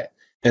quiet.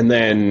 And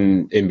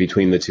then in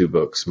between the 2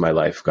 books, my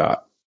life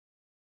got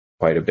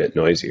quite a bit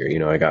noisier.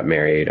 I got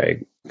married,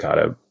 I got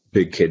a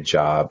big kid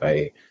job,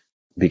 I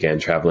began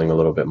traveling a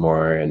little bit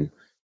more,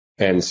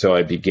 and so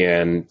I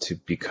began to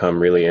become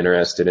really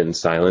interested in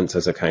silence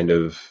as a kind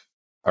of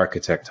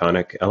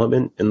architectonic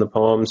element in the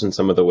poems in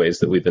some of the ways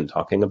that we've been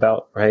talking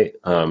about, right?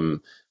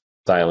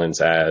 Silence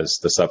as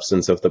the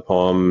substance of the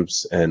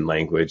poems, and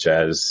language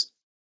as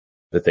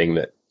the thing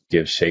that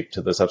gives shape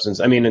to the substance.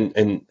 And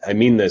I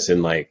mean this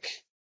in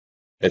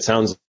it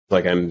sounds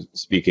like I'm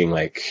speaking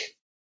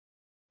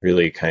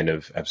really kind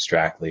of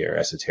abstractly or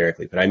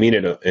esoterically, but I mean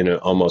it in a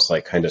almost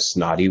kind of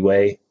snotty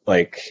way.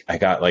 I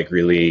got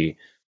really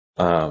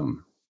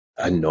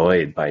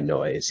annoyed by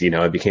noise.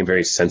 I became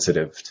very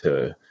sensitive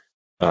to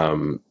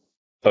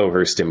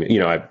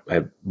overstimulate.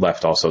 I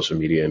left all social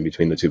media in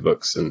between the 2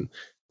 books, and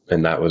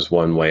that was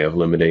one way of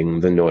limiting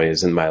the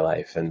noise in my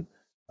life. And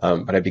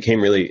but I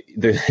became really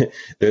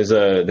there's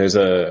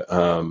a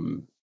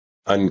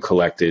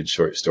uncollected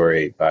short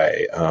story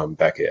by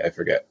Beckett. I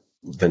forget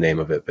the name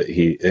of it, but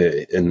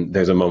and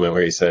there's a moment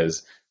where he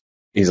says,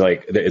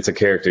 it's a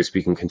character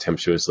speaking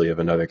contemptuously of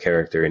another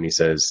character, and he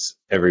says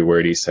every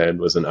word he said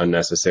was an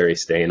unnecessary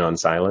stain on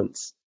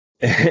silence.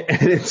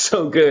 And it's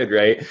so good,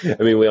 right?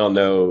 We all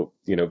know,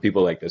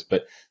 people like this,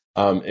 but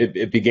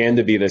it began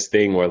to be this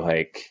thing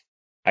where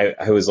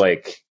I was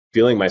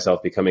feeling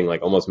myself becoming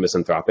almost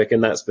misanthropic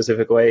in that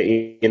specific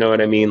way. You know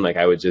what I mean?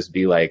 I would just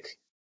be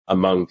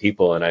among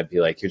people, and I'd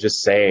be like, you're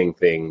just saying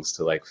things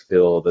to like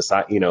fill the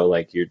side,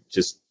 like you're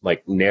just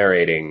like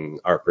narrating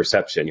our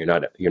perception. You're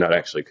not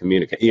actually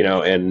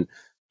communicating,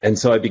 and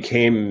so I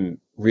became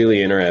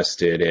really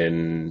interested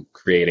in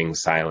creating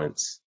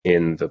silence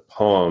in the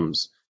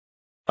poems,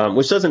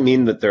 which doesn't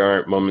mean that there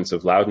aren't moments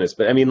of loudness,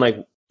 but I mean, like,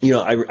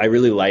 I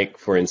really like,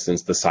 for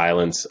instance, the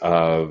silence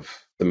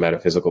of the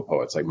metaphysical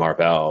poets like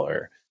Marvell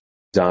or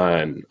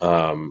Donne,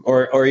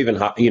 or even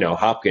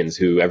Hopkins,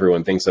 who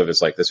everyone thinks of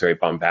as like this very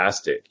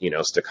bombastic,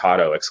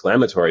 staccato,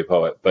 exclamatory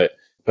poet, but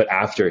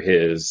after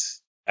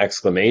his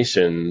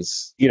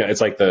exclamations, it's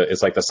like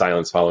the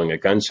silence following a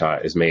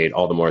gunshot is made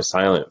all the more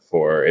silent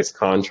for its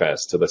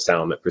contrast to the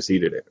sound that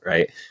preceded it,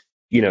 right?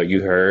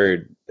 You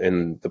heard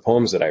in the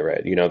poems that I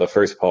read, the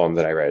first poem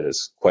that I read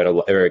is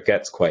it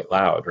gets quite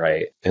loud,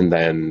 right? And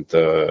then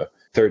the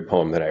third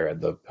poem that I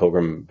read, the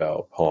Pilgrim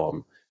Bell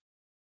poem,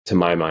 to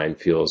my mind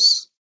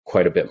feels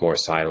quite a bit more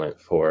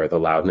silent for the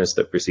loudness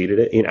that preceded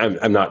it.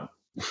 I'm not,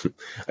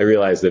 I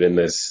realize that in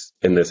this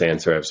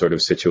answer, I've sort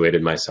of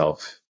situated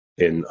myself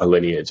in a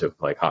lineage of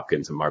like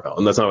Hopkins and Marvell,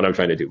 and that's not what I'm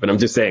trying to do, but I'm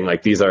just saying,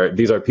 like, these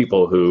are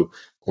people who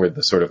were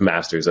the sort of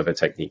masters of a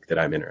technique that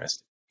I'm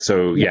interested in.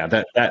 So yeah,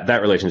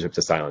 that relationship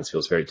to silence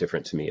feels very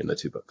different to me in the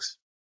two books.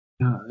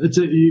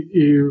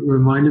 You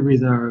reminded me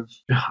there of,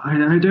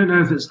 I don't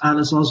know if it's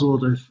Alice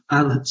Oswald, if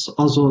Alice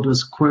Oswald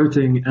was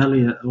quoting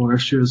Eliot or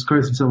if she was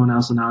quoting someone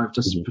else, and now I've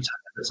just pretended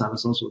it's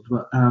Alice Oswald.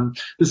 But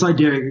this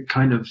idea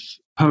kind of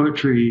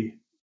poetry,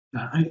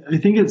 I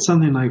think it's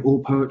something like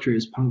all poetry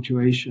is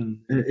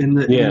punctuation in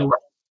the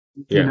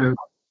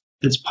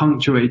it's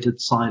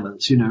punctuated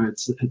silence.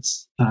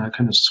 It's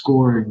kind of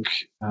scoring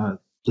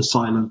the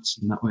silence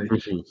in that way.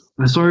 Mm-hmm.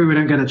 I'm sorry we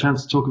don't get a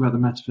chance to talk about the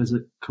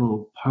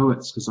metaphysical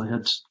poets because I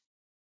had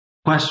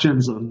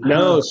questions on.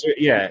 No, sure,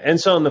 yeah, and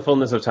so in the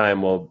fullness of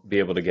time, we'll be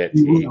able to get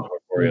to you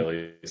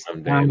corporeally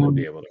someday, and we'll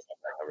be able to have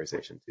that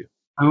conversation too.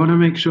 I want to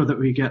make sure that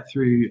we get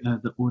through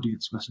the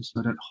audience questions so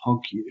I don't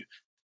hog you.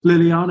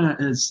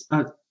 Liliana is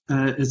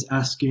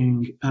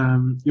asking,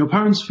 your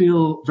poems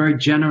feel very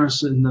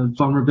generous in the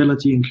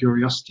vulnerability and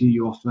curiosity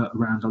you offer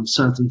around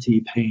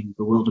uncertainty, pain,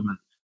 bewilderment.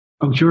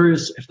 I'm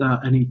curious if there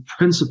are any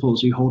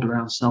principles you hold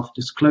around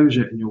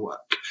self-disclosure in your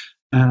work.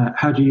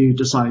 How do you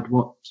decide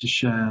what to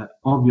share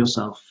of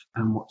yourself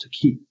and what to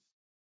keep?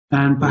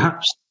 And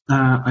perhaps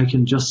I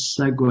can just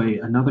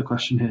segue another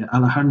question here.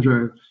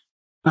 Alejandro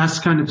asks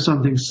kind of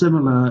something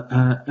similar,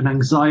 an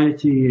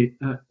anxiety.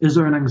 Is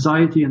there an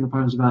anxiety in the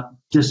poems about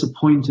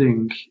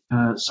disappointing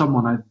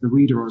someone, either the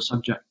reader or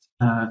subject?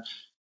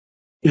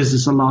 Is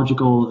this a larger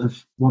goal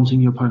of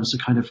wanting your poems to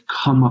kind of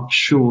come up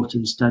short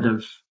instead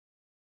of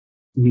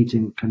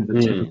meeting kind of a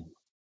typical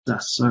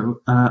success?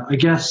 So I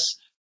guess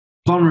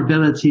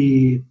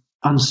vulnerability,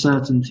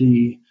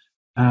 uncertainty,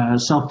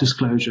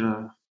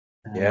 self-disclosure.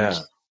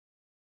 These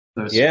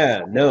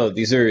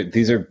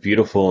are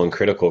beautiful and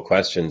critical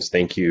questions.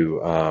 Thank you,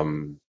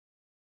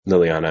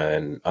 Liliana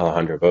and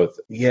Alejandro both.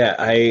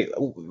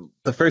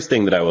 The first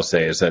thing that I will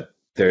say is that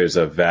there's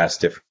a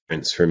vast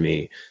difference for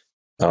me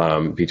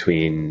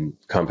between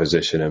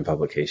composition and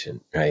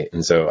publication, right?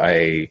 And so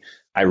I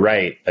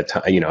write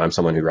I'm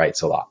someone who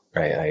writes a lot,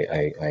 right?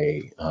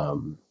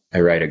 I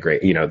write a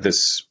great,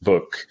 this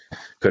book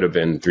could have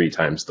been 3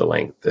 times the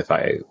length if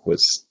I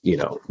was,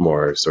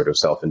 more sort of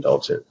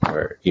self-indulgent,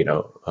 or,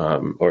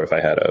 or if I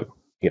had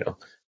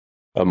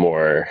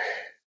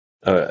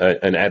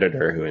an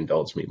editor who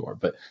indulged me more.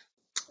 But,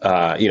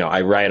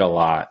 I write a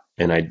lot,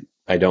 and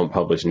I don't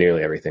publish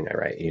nearly everything I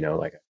write,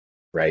 like I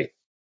write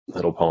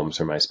little poems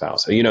for my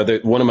spouse. So,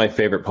 one of my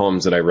favorite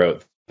poems that I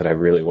wrote that I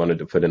really wanted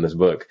to put in this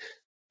book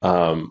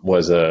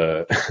was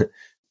a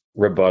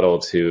rebuttal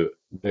to,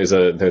 there's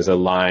a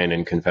line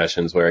in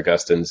Confessions where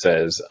Augustine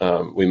says,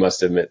 we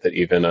must admit that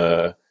even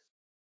a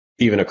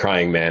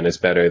crying man is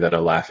better than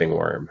a laughing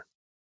worm.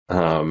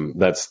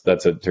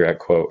 That's a direct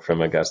quote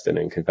from Augustine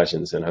in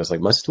Confessions. And I was like,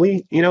 must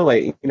we? I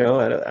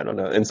don't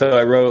know. And so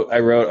I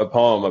wrote a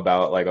poem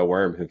about like a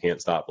worm who can't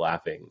stop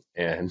laughing.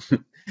 And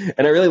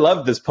I really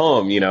loved this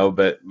poem,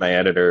 but my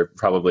editor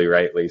probably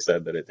rightly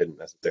said that it didn't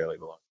necessarily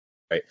belong,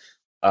 right?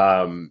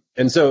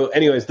 And so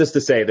anyways, this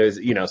to say, there's,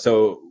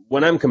 so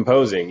when I'm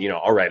composing,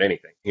 I'll write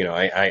anything,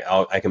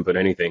 I can put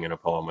anything in a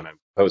poem when I'm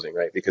composing,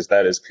 right? Because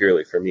that is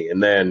purely for me.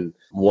 And then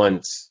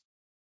once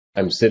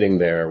I'm sitting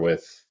there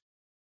with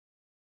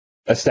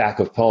a stack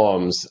of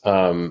poems,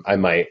 I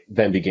might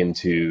then begin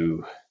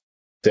to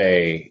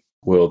say,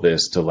 will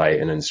this delight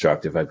and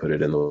instruct if I put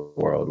it in the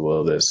world?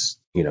 Will this,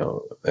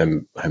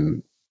 I'm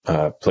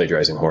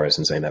plagiarizing Horace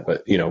and saying that,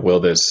 but,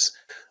 will this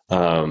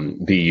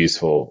be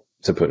useful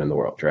to put in the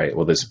world, right?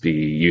 Will this be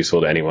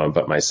useful to anyone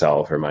but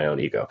myself or my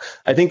own ego?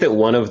 I think that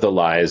one of the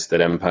lies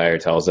that Empire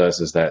tells us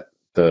is that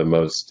the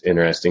most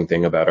interesting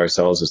thing about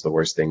ourselves is the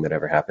worst thing that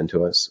ever happened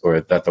to us,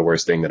 or that the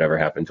worst thing that ever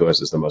happened to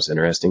us is the most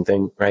interesting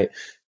thing, right?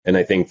 And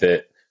I think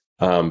that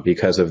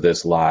because of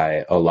this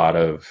lie, a lot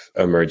of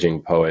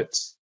emerging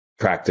poets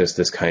practice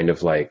this kind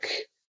of like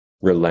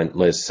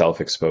relentless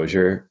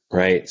self-exposure,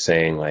 right?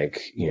 Saying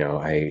like,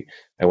 I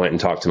went and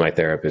talked to my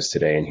therapist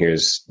today, and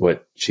here's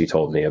what she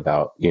told me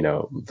about,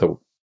 the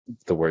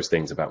worst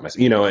things about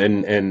myself,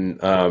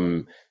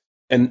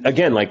 and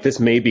again, like this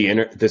may be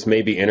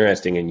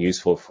interesting and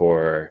useful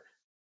for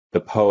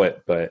the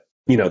poet, but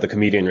the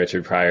comedian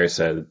Richard Pryor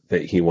said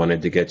that he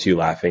wanted to get you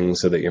laughing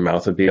so that your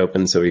mouth would be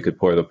open so he could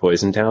pour the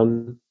poison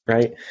down,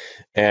 right?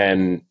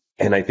 And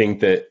I think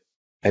that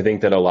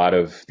a lot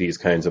of these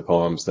kinds of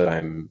poems that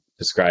I'm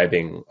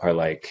describing are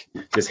like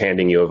just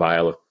handing you a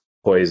vial of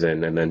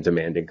poison and then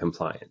demanding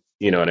compliance.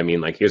 You know what I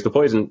mean? Like, here's the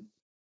poison,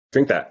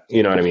 drink that.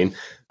 You know what I mean?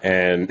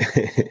 And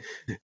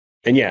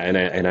and yeah,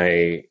 and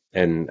I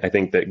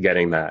think that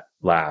getting that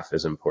laugh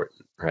is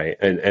important, right?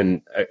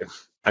 And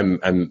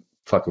I'm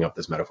fucking up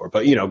this metaphor,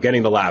 but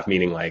getting the laugh,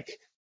 meaning like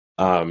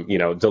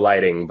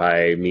delighting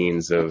by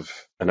means of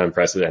an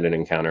unprecedented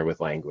encounter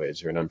with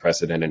language, or an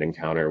unprecedented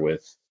encounter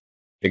with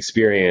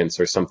experience,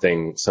 or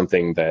something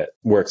that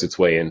works its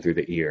way in through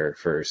the ear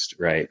first,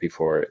 right,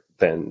 before it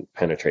then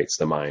penetrates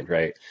the mind,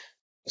 right?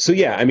 So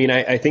yeah, I mean,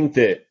 I think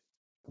that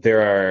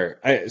there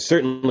are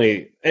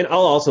certainly, and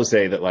I'll also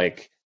say that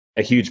like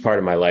a huge part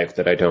of my life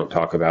that I don't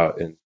talk about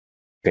in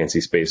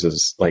fancy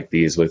spaces like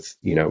these with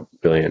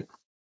brilliant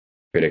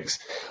critics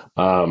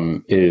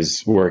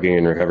is working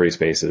in recovery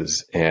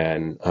spaces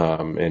and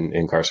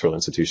in carceral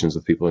institutions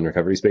with people in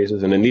recovery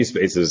spaces. And in these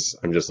spaces,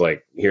 I'm just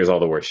like, here's all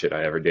the worst shit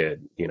I ever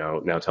did.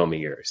 Now tell me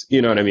yours.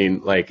 You know what I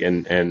mean? Like,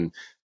 and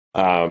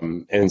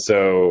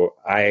so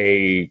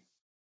I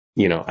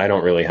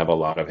don't really have a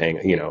lot of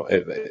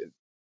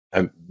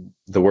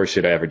the worst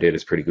shit I ever did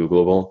is pretty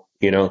Googleable,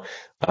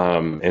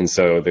 and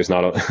so there's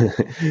not a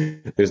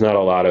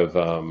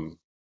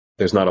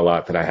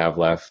lot that I have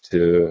left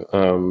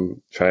to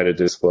try to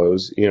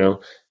disclose, but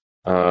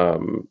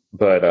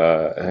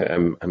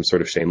I'm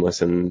sort of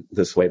shameless in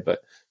this way.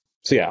 But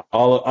so yeah,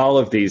 all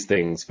of these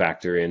things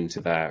factor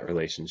into that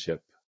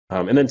relationship.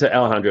 And then to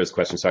Alejandro's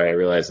question, sorry, I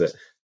realized that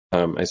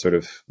I sort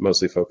of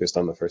mostly focused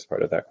on the first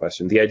part of that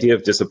question. The idea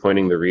of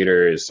disappointing the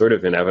reader is sort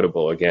of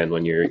inevitable, again,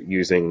 when you're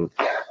using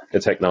a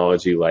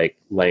technology like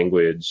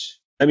language.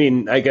 I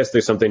mean, I guess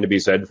there's something to be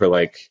said for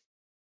like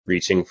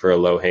reaching for a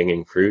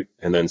low-hanging fruit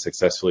and then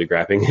successfully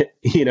grabbing it,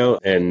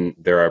 and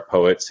there are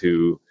poets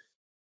who,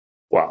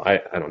 well, I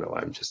don't know,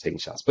 I'm just taking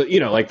shots, but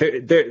like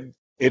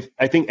if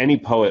I think any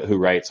poet who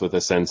writes with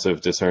a sense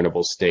of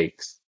discernible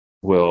stakes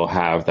will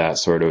have that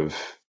sort of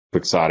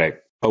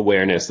quixotic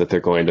awareness that they're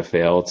going to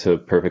fail to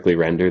perfectly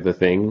render the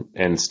thing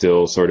and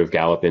still sort of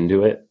gallop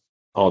into it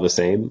all the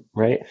same,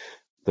 right?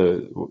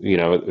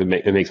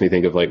 It makes me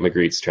think of like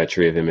Magritte's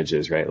treachery of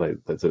images, right?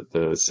 Like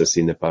the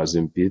ceci n'est pas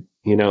un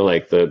but,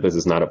 like this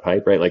is not a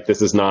pipe, right? Like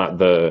this is not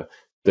the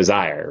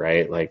desire,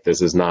 right? Like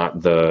this is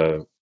not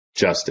the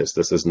justice.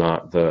 This is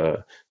not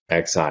the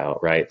exile,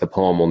 right? The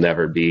poem will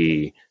never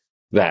be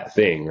that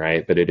thing,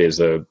 right? But it is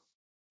a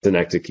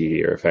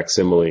synecdoche or a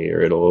facsimile,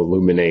 or it'll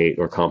illuminate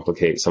or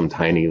complicate some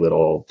tiny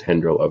little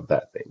tendril of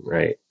that thing,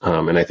 right?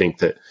 And I think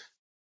that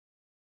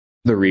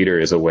the reader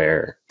is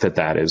aware that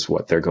that is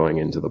what they're going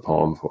into the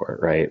poem for,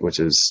 right? Which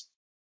is,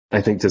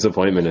 I think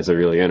disappointment is a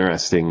really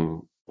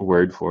interesting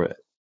word for it.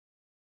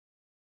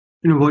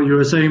 What you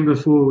were saying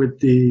before with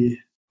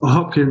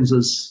Hopkins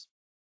is,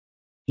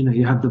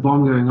 you have the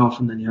bomb going off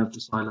and then you have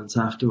the silence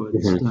afterwards,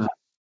 Mm-hmm.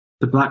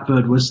 The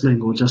blackbird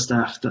whistling or just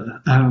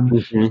after.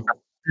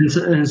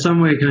 In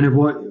some way, kind of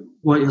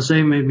what you're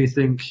saying made me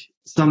think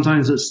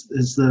sometimes it's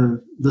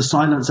the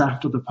silence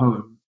after the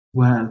poem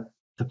where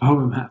the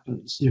poem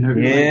happens, Yeah.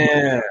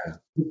 Like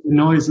the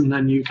noise, and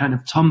then you kind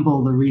of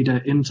tumble the reader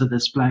into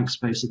this blank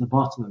space at the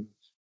bottom.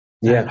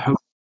 Yeah. And hope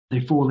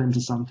they fall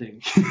into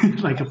something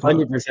like a poem.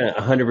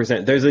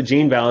 100%. There's a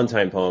Gene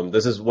Valentine poem.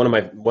 This is one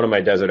of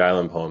my Desert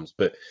Island poems,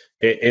 but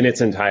in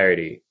its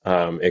entirety,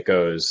 it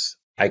goes,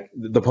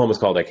 the poem is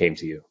called I Came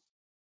to You.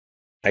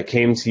 I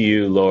came to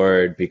you,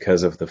 Lord,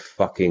 because of the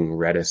fucking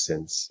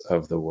reticence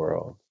of the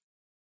world.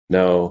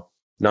 No,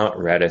 not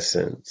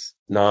reticence,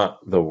 not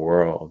the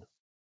world.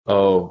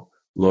 Oh,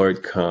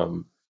 Lord,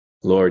 come.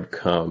 Lord,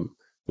 come.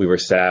 We were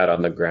sad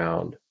on the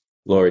ground.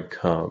 Lord,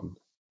 come.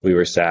 We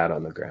were sad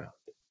on the ground.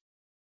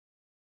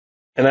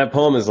 And that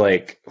poem is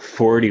like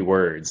 40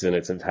 words in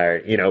its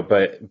entirety,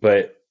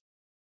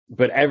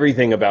 but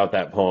everything about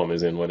that poem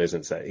is in what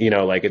isn't said.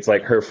 Like it's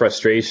like her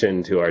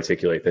frustration to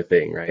articulate the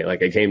thing, right?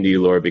 Like I came to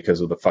you, Lord, because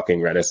of the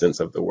fucking reticence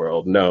of the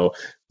world. No,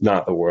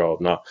 not the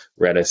world, not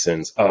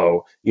reticence.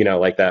 Oh,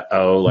 like that.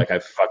 Oh, like I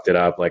fucked it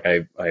up. Like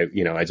I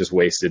just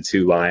wasted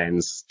 2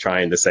 lines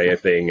trying to say a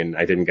thing and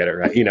I didn't get it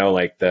right.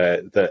 Like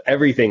the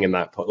everything in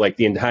that, like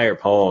the entire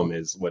poem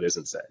is what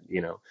isn't said.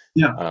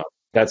 Yeah.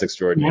 That's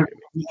extraordinary.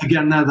 Yeah.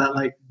 Again, now that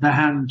like the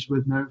hand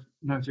with no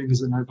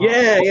fingers and no palms.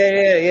 Yeah.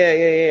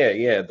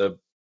 The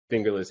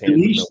fingerless hand.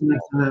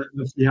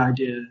 Of the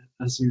idea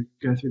as you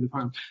go through the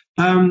poem.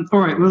 All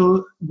right.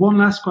 Well, one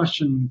last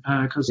question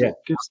because it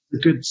gives a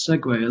good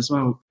segue as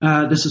well.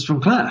 This is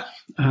from Claire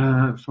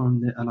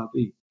from the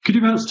LRB. Could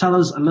you perhaps tell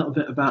us a little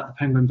bit about the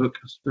Penguin Book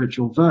of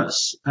Spiritual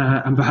Verse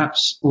and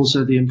perhaps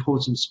also the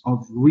importance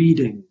of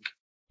reading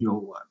your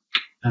work,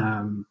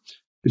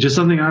 which is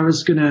something I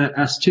was going to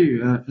ask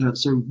too.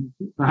 So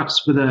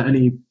perhaps were there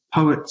any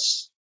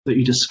poets that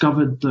you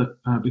discovered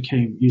that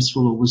became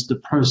useful, or was the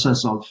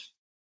process of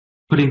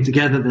putting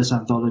together this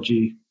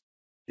anthology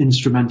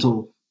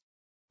instrumental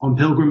on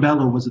Pilgrim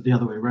Bell, or was it the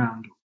other way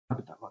around? How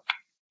did that work?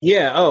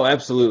 Yeah. Oh,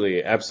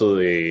 absolutely.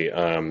 Absolutely.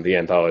 The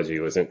anthology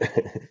was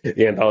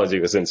the anthology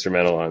was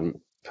instrumental on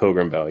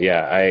Pilgrim Bell.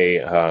 Yeah.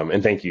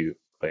 And thank you,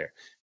 Claire.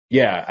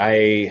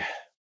 Yeah.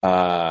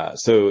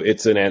 So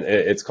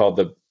it's called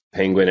the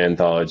Penguin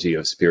Anthology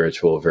of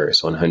Spiritual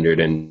Verse,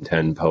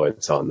 110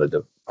 Poets on the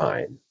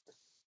Divine.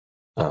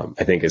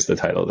 I think is the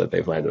title that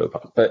they've landed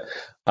upon. But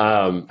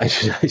I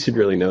should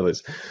really know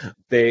this.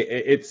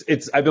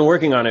 I've been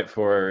working on it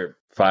for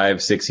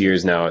 5-6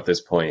 years now at this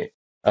point.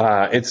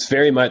 It's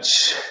very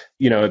much,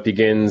 it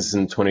begins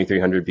in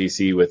 2300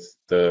 BC with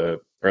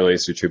the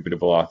earliest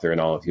attributable author in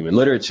all of human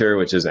literature,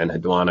 which is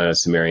Enheduanna, a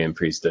Sumerian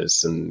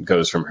priestess, and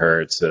goes from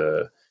her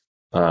to,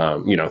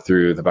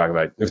 through the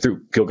Bhagavad,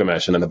 through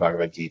Gilgamesh and then the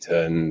Bhagavad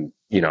Gita, and,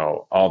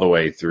 all the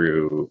way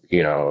through,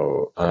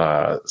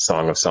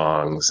 Song of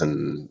Songs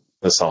and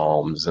the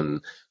Psalms,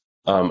 and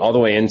all the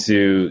way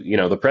into,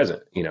 the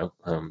present,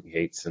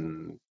 Yeats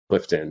and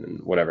Clifton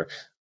and whatever.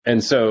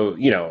 And so,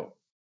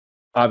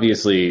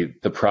 obviously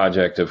the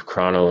project of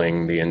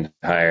chronicling the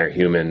entire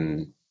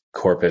human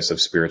corpus of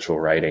spiritual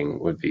writing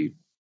would be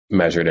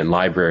measured in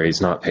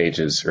libraries, not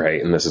pages,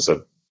 right? And this is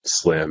a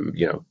slim,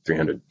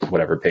 300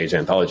 whatever page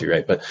anthology,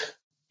 right? But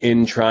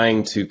in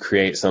trying to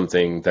create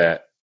something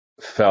that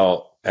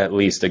felt, at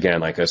least again,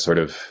 like a sort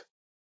of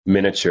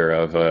miniature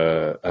of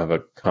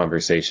a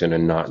conversation,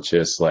 and not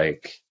just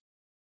like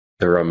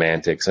the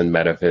romantics and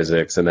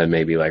metaphysics and then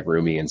maybe like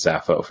Rumi and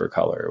Sappho for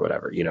color or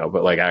whatever,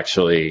 but like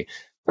actually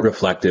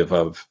reflective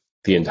of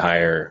the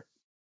entire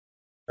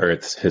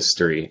Earth's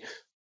history.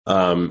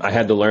 I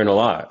had to learn a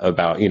lot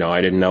about,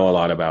 I didn't know a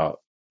lot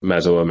about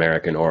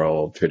Mesoamerican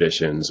oral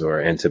traditions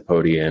or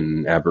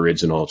Antipodean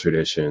Aboriginal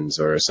traditions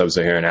or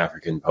Sub-Saharan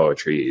African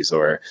poetries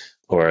or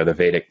the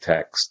Vedic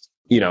text.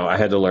 I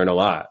had to learn a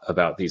lot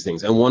about these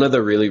things. And one of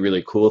the really,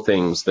 really cool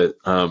things that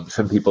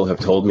some people have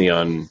told me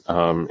on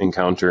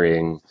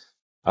encountering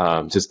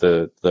just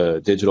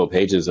the digital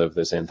pages of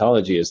this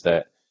anthology is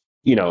that,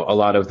 a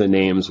lot of the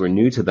names were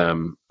new to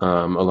them.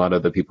 A lot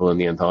of the people in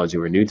the anthology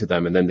were new to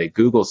them. And then they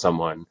Google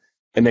someone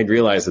and they'd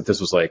realize that this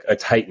was like a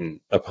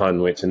titan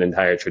upon which an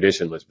entire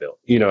tradition was built.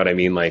 You know what I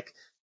mean? Like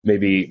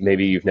maybe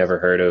you've never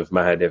heard of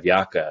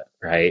Mahadevyaka,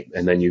 right?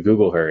 And then you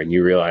Google her and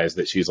you realize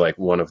that she's like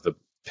one of the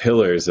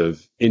pillars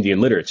of Indian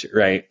literature,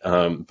 right?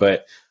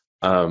 But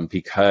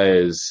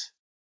because,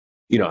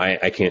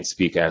 I can't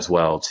speak as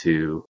well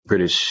to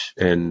British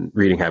and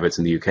reading habits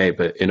in the UK,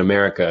 but in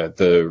America,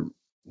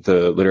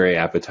 the literary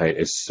appetite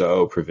is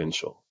so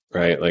provincial,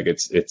 right? Like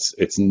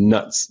it's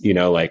nuts,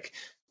 like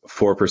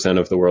 4%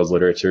 of the world's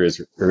literature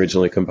is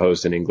originally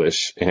composed in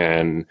English,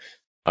 and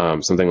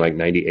something like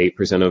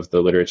 98% of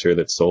the literature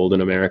that's sold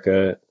in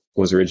America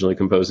was originally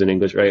composed in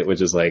English, right?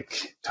 Which is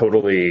like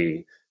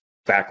totally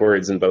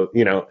backwards in both,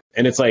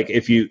 and it's like,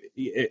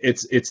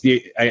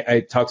 I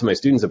talk to my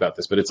students about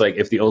this, but it's like,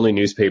 if the only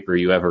newspaper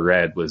you ever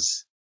read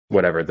was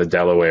whatever, the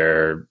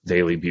Delaware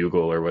Daily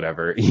Bugle or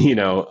whatever,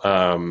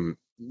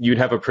 you'd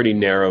have a pretty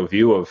narrow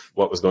view of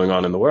what was going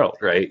on in the world,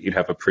 right? You'd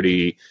have a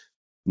pretty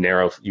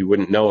narrow, you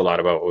wouldn't know a lot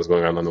about what was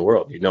going on in the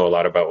world. You'd know a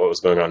lot about what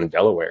was going on in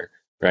Delaware,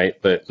 right?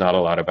 But not a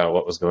lot about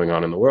what was going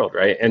on in the world,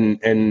 right?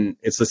 And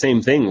it's the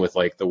same thing with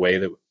like the way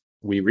that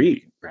we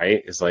read,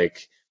 right? It's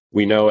like,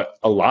 we know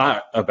a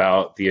lot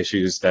about the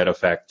issues that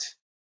affect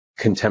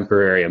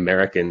contemporary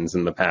Americans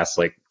in the past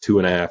like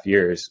 2.5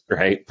 years,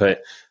 right?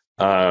 But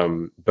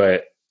the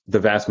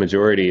vast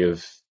majority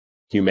of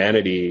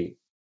humanity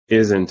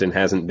isn't and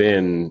hasn't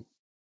been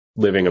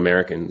living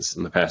Americans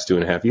in the past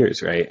 2.5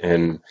 years, right?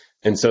 And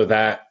so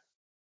that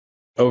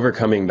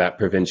overcoming that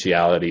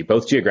provinciality,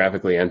 both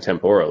geographically and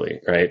temporally,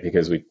 right?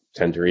 Because we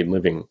tend to read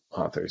living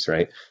authors,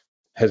 right?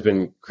 Has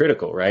been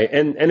critical, right?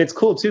 And it's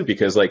cool too,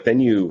 because like then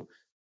you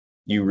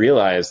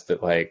realize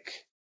that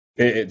like,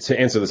 to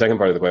answer the second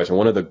part of the question,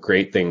 one of the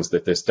great things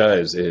that this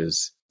does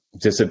is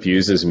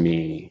disabuses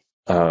me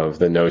of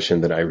the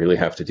notion that I really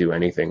have to do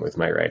anything with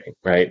my writing,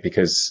 right?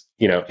 Because,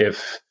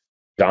 if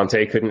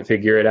Dante couldn't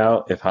figure it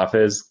out, if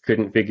Hafez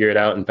couldn't figure it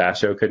out, and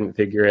Basho couldn't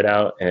figure it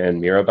out,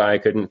 and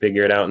Mirabai couldn't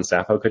figure it out, and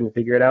Sappho couldn't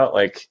figure it out,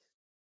 like,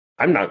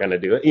 I'm not going to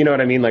do it. You know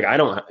what I mean? Like, I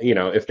don't,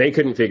 if they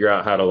couldn't figure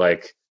out how to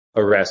like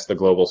arrest the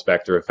global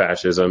specter of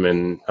fascism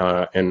and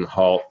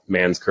halt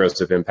man's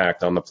corrosive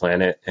impact on the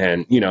planet,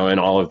 and, and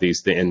all of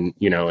these things,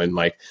 and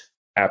like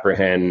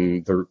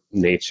apprehend the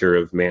nature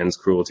of man's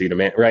cruelty to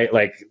man, right?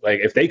 Like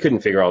if they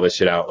couldn't figure all this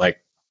shit out,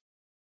 like,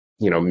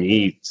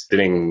 me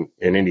sitting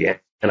in Indiana,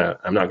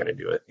 I'm not going to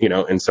do it,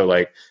 And so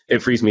like, it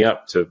frees me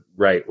up to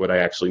write what I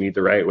actually need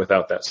to write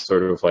without that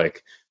sort of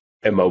like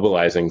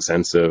immobilizing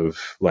sense of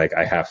like,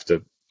 I have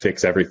to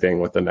fix everything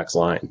with the next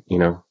line,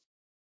 Yeah.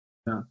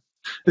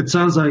 It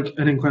sounds like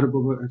an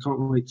incredible book. I can't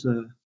wait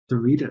to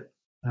read it.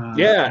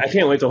 Yeah, I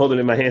can't wait to hold it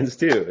in my hands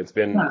too. It's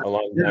been Yeah, a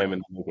long yeah. time in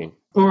the making.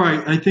 All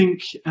right, I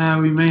think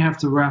we may have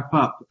to wrap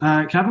up.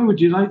 Kevin, would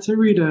you like to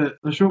read a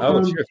short Oh,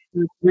 poem sure.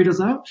 to read us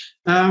out?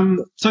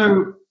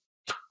 So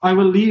I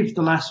will leave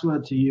the last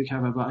word to you,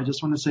 Kevin, but I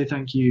just want to say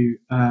thank you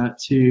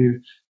to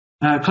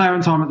Claire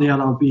and Tom at the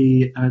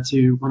LRB,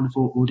 to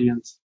wonderful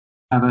audience,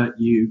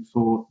 you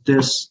for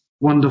this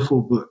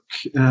wonderful book.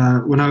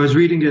 When I was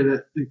reading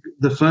it,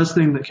 the first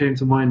thing that came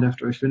to mind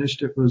after I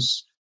finished it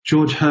was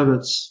George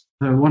Herbert's,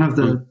 one of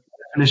the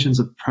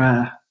definitions of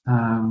prayer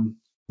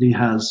he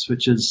has,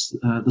 which is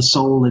the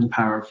soul in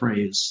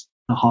paraphrase,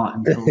 the heart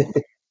in full.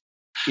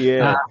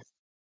 Yeah.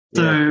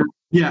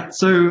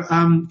 So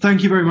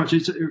thank you very much.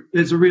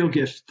 It's a real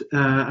gift,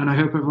 and I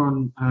hope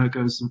everyone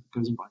goes and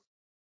buys.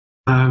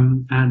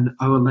 And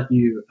I will let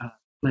you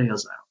play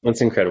us out.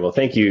 That's incredible.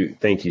 Thank you,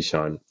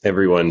 Sean.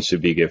 Everyone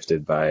should be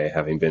gifted by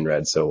having been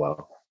read so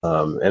well.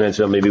 And then,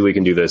 so maybe we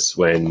can do this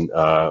when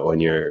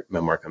your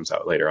memoir comes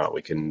out later on.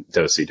 We can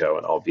do-si-do,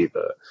 and I'll be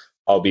the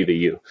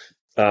you.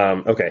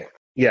 Okay.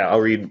 Yeah,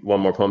 I'll read one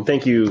more poem.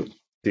 Thank you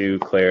to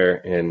Claire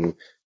and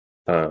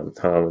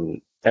Tom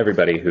and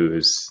everybody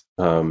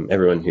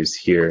everyone who's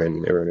here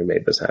and everyone who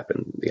made this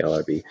happen, the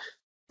LRB.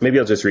 Maybe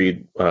I'll just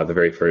read the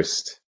very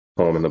first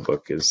poem in the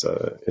book is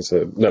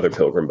another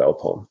Pilgrim Bell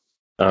poem.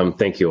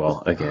 Thank you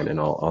all again, and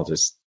I'll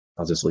just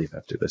leave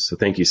after this. So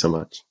thank you so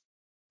much.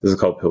 This is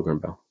called Pilgrim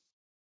Bell.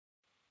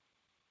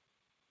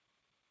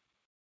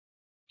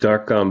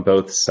 Dark on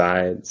both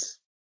sides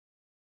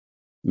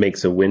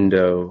makes a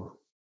window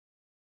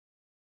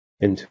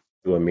into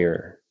a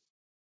mirror.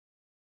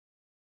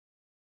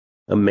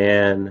 A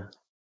man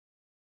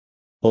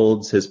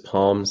holds his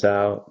palms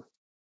out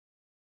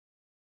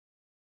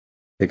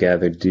to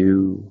gather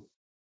dew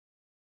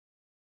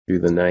through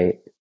the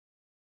night,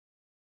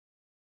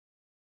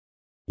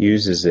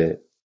 uses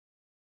it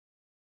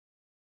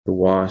to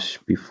wash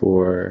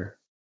before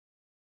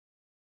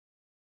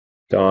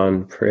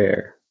dawn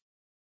prayer.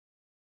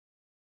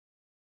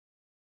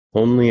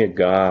 Only a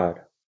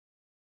God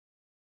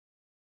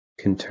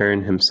can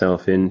turn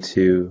himself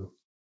into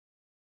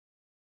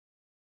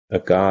a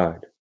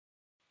God.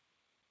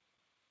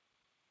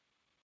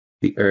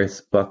 The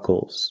earth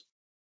buckles.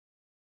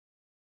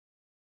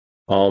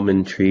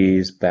 Almond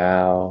trees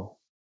bow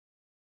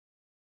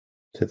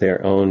to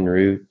their own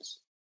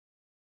roots.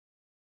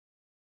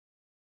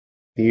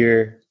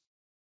 Fear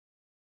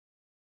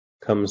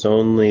comes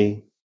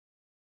only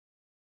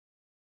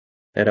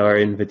at our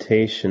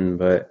invitation,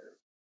 but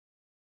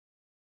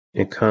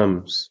it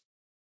comes.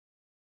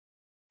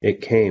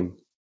 It came.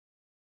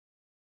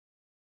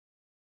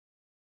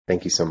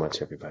 Thank you so much,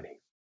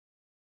 everybody.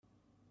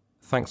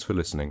 Thanks for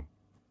listening.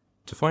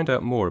 To find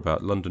out more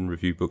about London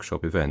Review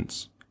Bookshop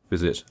events,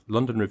 visit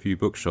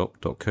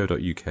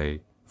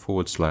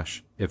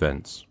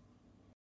londonreviewbookshop.co.uk/events.